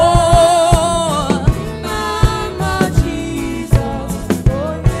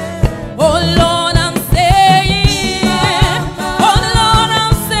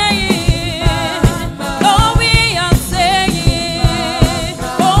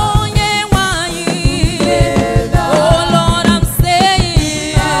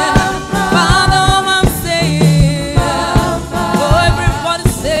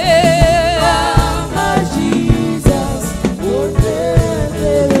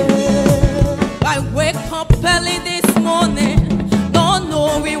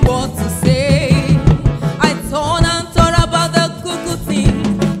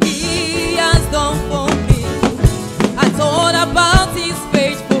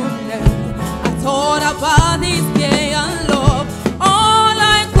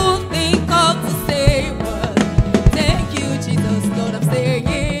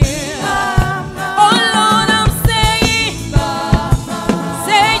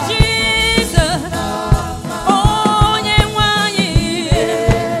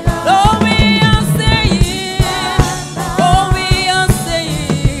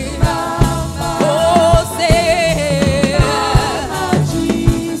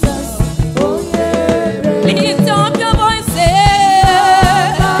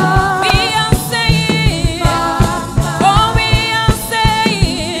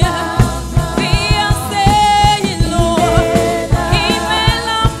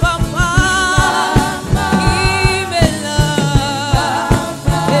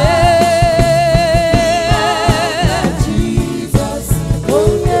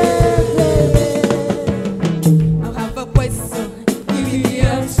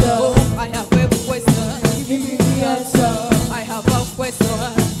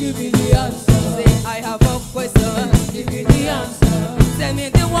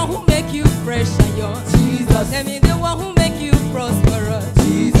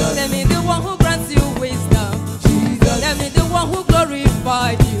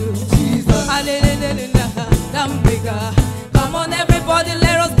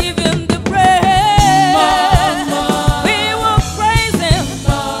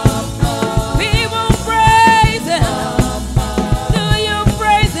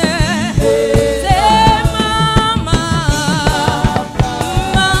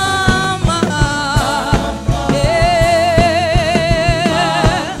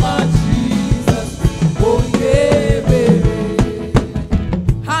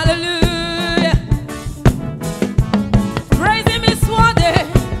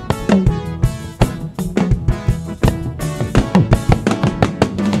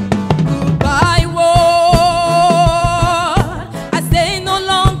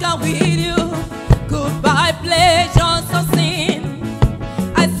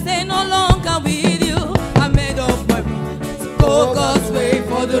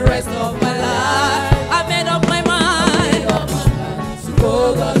 for the rest of my life. I made up my mind to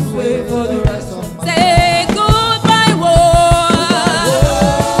go God's way for the rest of my life. Say goodbye, world.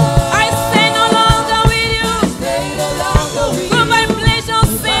 I stay no longer with you. Goodbye, pleasure,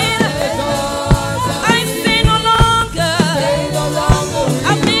 sin. I stay no longer.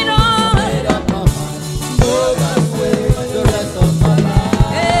 I made up.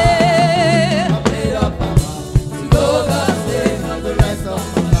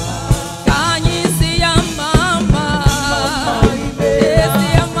 Can you see your mama? Yes,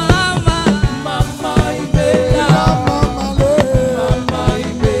 your mama.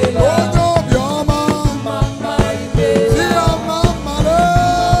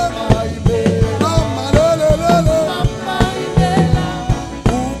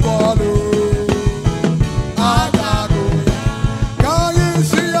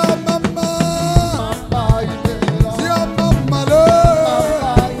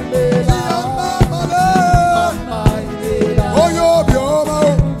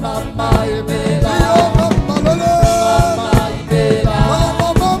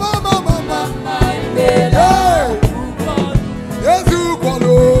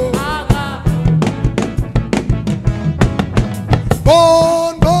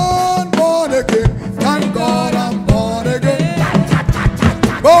 Born again. Thank God I'm born again.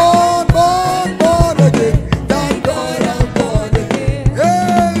 Born again. Thank God I'm born again.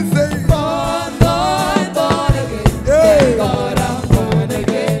 Hey, say born again. Hey, God I'm born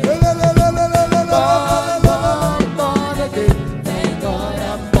again. Born again. Thank God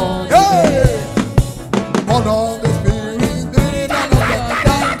I'm born again. Hey, born of the Spirit.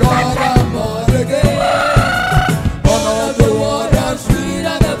 Thank God I'm born again. Born of the water, sweet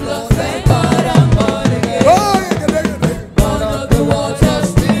of the blood. Thank God I'm born again. Born of the water,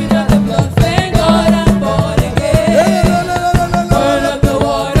 sweet of the blood. Thank God I'm born again. Born of the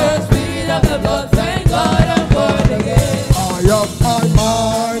water, sweet of the blood. Thank God I'm born again. I have my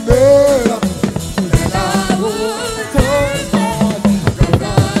mind made up, and I will turn on, 'cause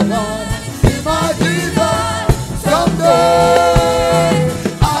I want to see my Jesus someday.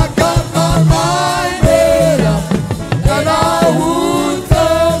 I got my mind made up, and I would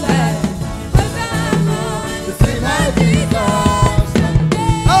turn back, 'cause I want to see my Jesus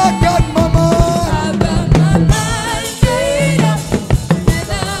someday. I got my mind made up, and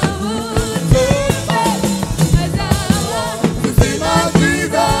I would turn back, 'cause I want to see my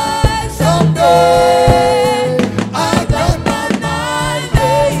Jesus someday. I got my mind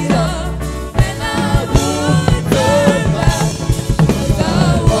made up, and I would turn back, 'cause I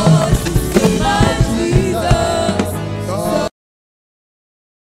want to see my Jesus.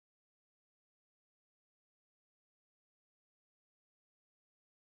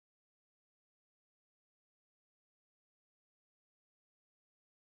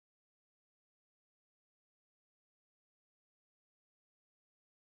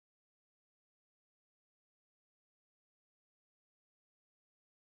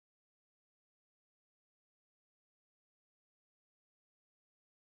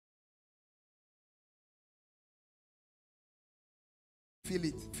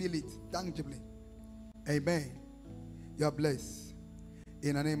 Feel it tangibly. Amen. You are blessed.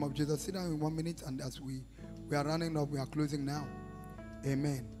 In the name of Jesus. Sit down in 1 minute, and as we are running up, we are closing now.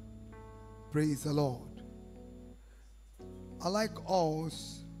 Amen. Praise the Lord. I like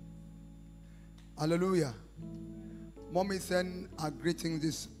us. Hallelujah. Mommy sent a greeting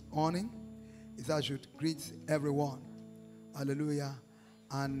this morning. Is I should greet everyone. Hallelujah.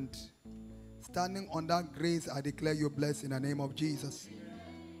 And standing on that grace, I declare you blessed in the name of Jesus.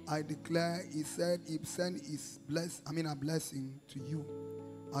 I declare, he said, he sent his a blessing to you.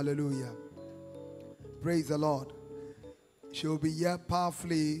 Hallelujah. Praise the Lord. She'll be here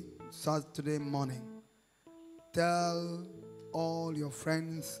powerfully Saturday morning. Tell all your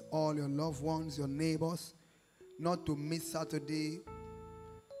friends, all your loved ones, your neighbors, not to miss Saturday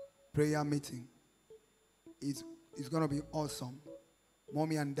prayer meeting. It's going to be awesome.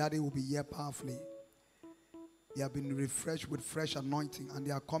 Mommy and daddy will be here powerfully. They have been refreshed with fresh anointing, and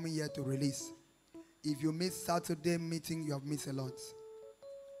they are coming here to release. If you miss Saturday meeting, you have missed a lot.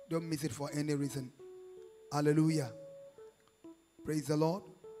 Don't miss it for any reason. Hallelujah. Praise the Lord.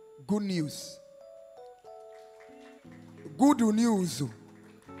 Good news. Good news.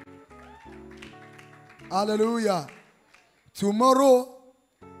 Hallelujah. Tomorrow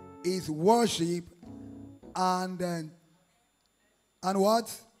is worship and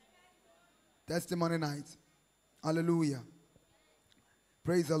what? Testimony night. Hallelujah.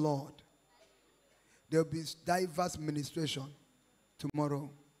 Praise the Lord. There will be diverse ministration tomorrow.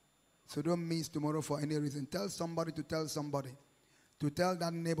 So don't miss tomorrow for any reason. Tell somebody to tell somebody. to tell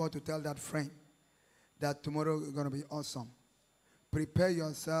that neighbor, to tell that friend that tomorrow is going to be awesome. Prepare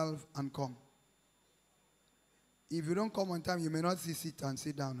yourself and come. If you don't come on time, you may not see seat and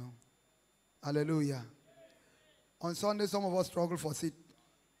sit down. No. Hallelujah. On Sunday, some of us struggle for seat.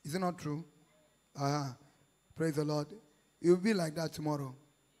 Is it not true? Praise the Lord. It will be like that tomorrow.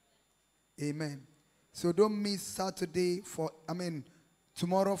 Amen. So don't miss Saturday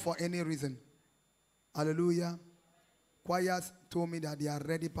tomorrow for any reason. Hallelujah. Choirs told me that they are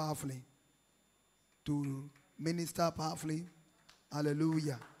ready powerfully to minister powerfully.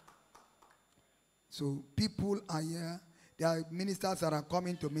 Hallelujah. So people are here. There are ministers that are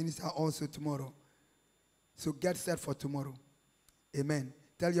coming to minister also tomorrow. So get set for tomorrow. Amen.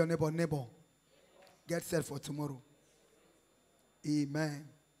 Tell your neighbor, get set for tomorrow. Amen.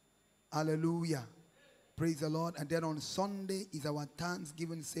 Hallelujah. Praise the Lord. And then on Sunday is our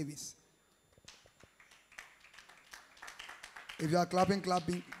Thanksgiving service. If you are clapping, clap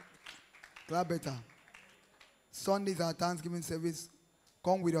better. Sunday is our Thanksgiving service.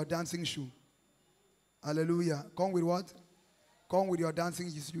 Come with your dancing shoe. Hallelujah. Come with what? Come with your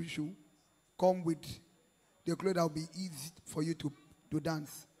dancing shoe. Come with the clothes that will be easy for you to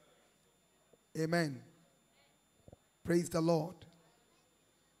dance. Amen. Praise the Lord.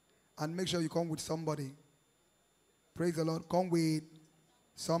 And make sure you come with somebody. Praise the Lord. Come with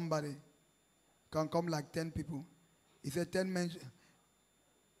somebody. Can come like 10 people. He said 10 men.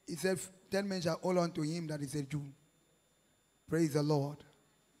 He said 10 men shall hold on to him that is a Jew. Praise the Lord.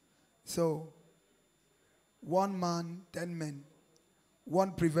 So, 1 man, 10 men.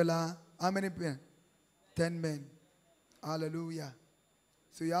 1 prevailer. How many men? 10 men. Hallelujah.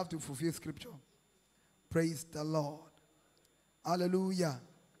 So you have to fulfill scripture. Praise the Lord. Hallelujah.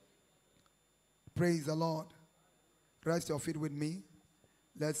 Praise the Lord. Rest your feet with me.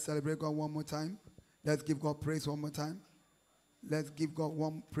 Let's celebrate God one more time. Let's give God praise one more time. Let's give God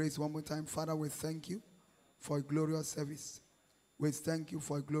praise one more time. Father, we thank you for a glorious service. We thank you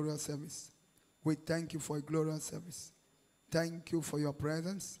for a glorious service. We thank you for a glorious service. Thank you for your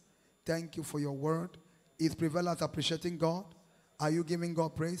presence. Thank you for your word. Is Prevailers appreciating God? Are you giving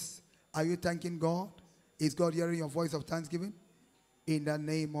God praise? Are you thanking God? Is God hearing your voice of thanksgiving? In the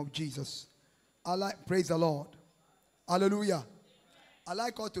name of Jesus. Praise the Lord. Hallelujah. I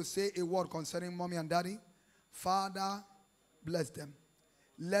like us to say a word concerning mommy and daddy. Father, bless them.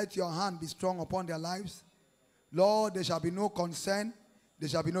 Let your hand be strong upon their lives. Lord, there shall be no concern. There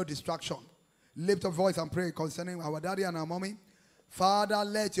shall be no distraction. Lift up voice and pray concerning our daddy and our mommy. Father,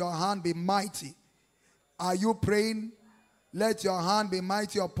 let your hand be mighty. Are you praying? Let your hand be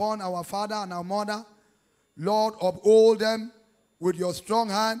mighty upon our father and our mother. Lord, uphold them with your strong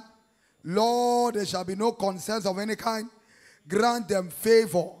hand. Lord, there shall be no concerns of any kind. Grant them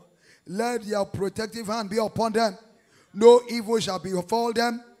favor. Let your protective hand be upon them. No evil shall befall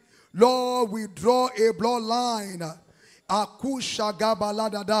them. Lord, we draw a bloodline.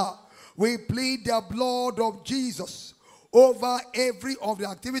 We plead the blood of Jesus over every of the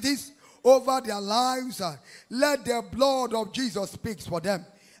activities, over their lives. Let the blood of Jesus speak for them.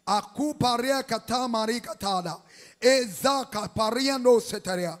 The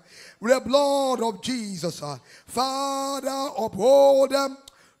blood of Jesus, Father, uphold them.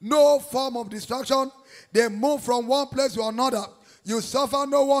 No form of distraction. They move from one place to another. You suffer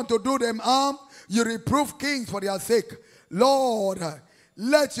no one to do them harm. You reprove kings for their sake. Lord,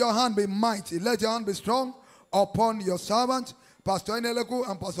 let your hand be mighty. Let your hand be strong upon your servants, Pastor Eneleku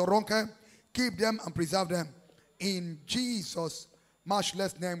and Pastor Ronke. Keep them and preserve them. In Jesus'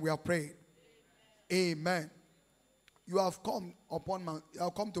 matchless name we have prayed. Amen. You have come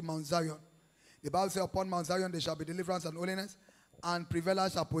to Mount Zion. The Bible says upon Mount Zion there shall be deliverance and holiness, and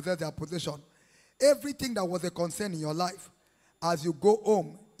Prevailers shall possess their possession. Everything that was a concern in your life, as you go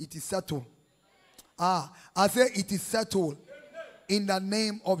home, it is settled. I say it is settled in the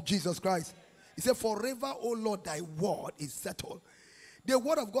name of Jesus Christ. He said, forever, O Lord, thy word is settled. The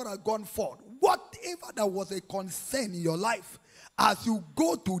word of God has gone forth. Whatever that was a concern in your life, as you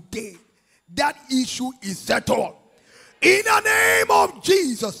go today, that issue is settled. In the name of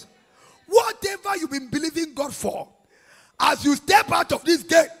Jesus, whatever you've been believing God for, as you step out of this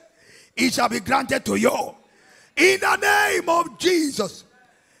gate, it shall be granted to you. In the name of Jesus,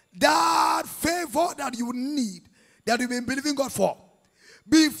 that favor that you need, that you've been believing God for,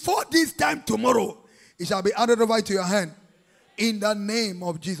 before this time tomorrow, it shall be handed over to your hand. In the name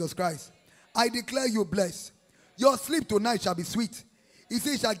of Jesus Christ, I declare you blessed. Your sleep tonight shall be sweet. He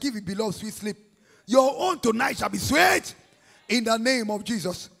says, shall give you beloved sweet sleep. Your own tonight shall be sweet. In the name of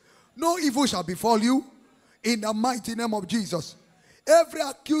Jesus. No evil shall befall you. In the mighty name of Jesus. Every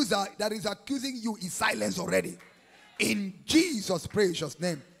accuser that is accusing you is silenced already. In Jesus' precious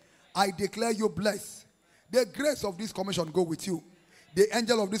name, I declare you blessed. The grace of this commission go with you. The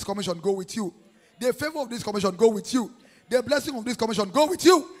angel of this commission go with you. The favor of this commission go with you. The blessing of this commission go with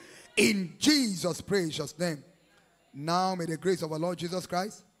you. In Jesus' precious name. Now may the grace of our Lord Jesus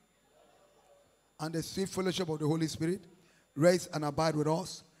Christ and the sweet fellowship of the Holy Spirit rest and abide with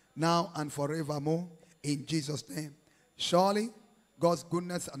us now and forevermore. In Jesus' name. Surely God's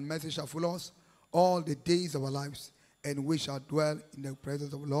goodness and mercy shall follow us all the days of our lives, and we shall dwell in the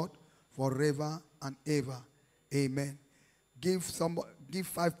presence of the Lord forever and ever. Amen. Give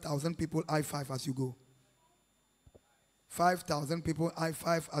 5,000 people high five as you go. 5,000 people high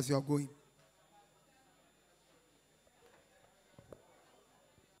five as you are going.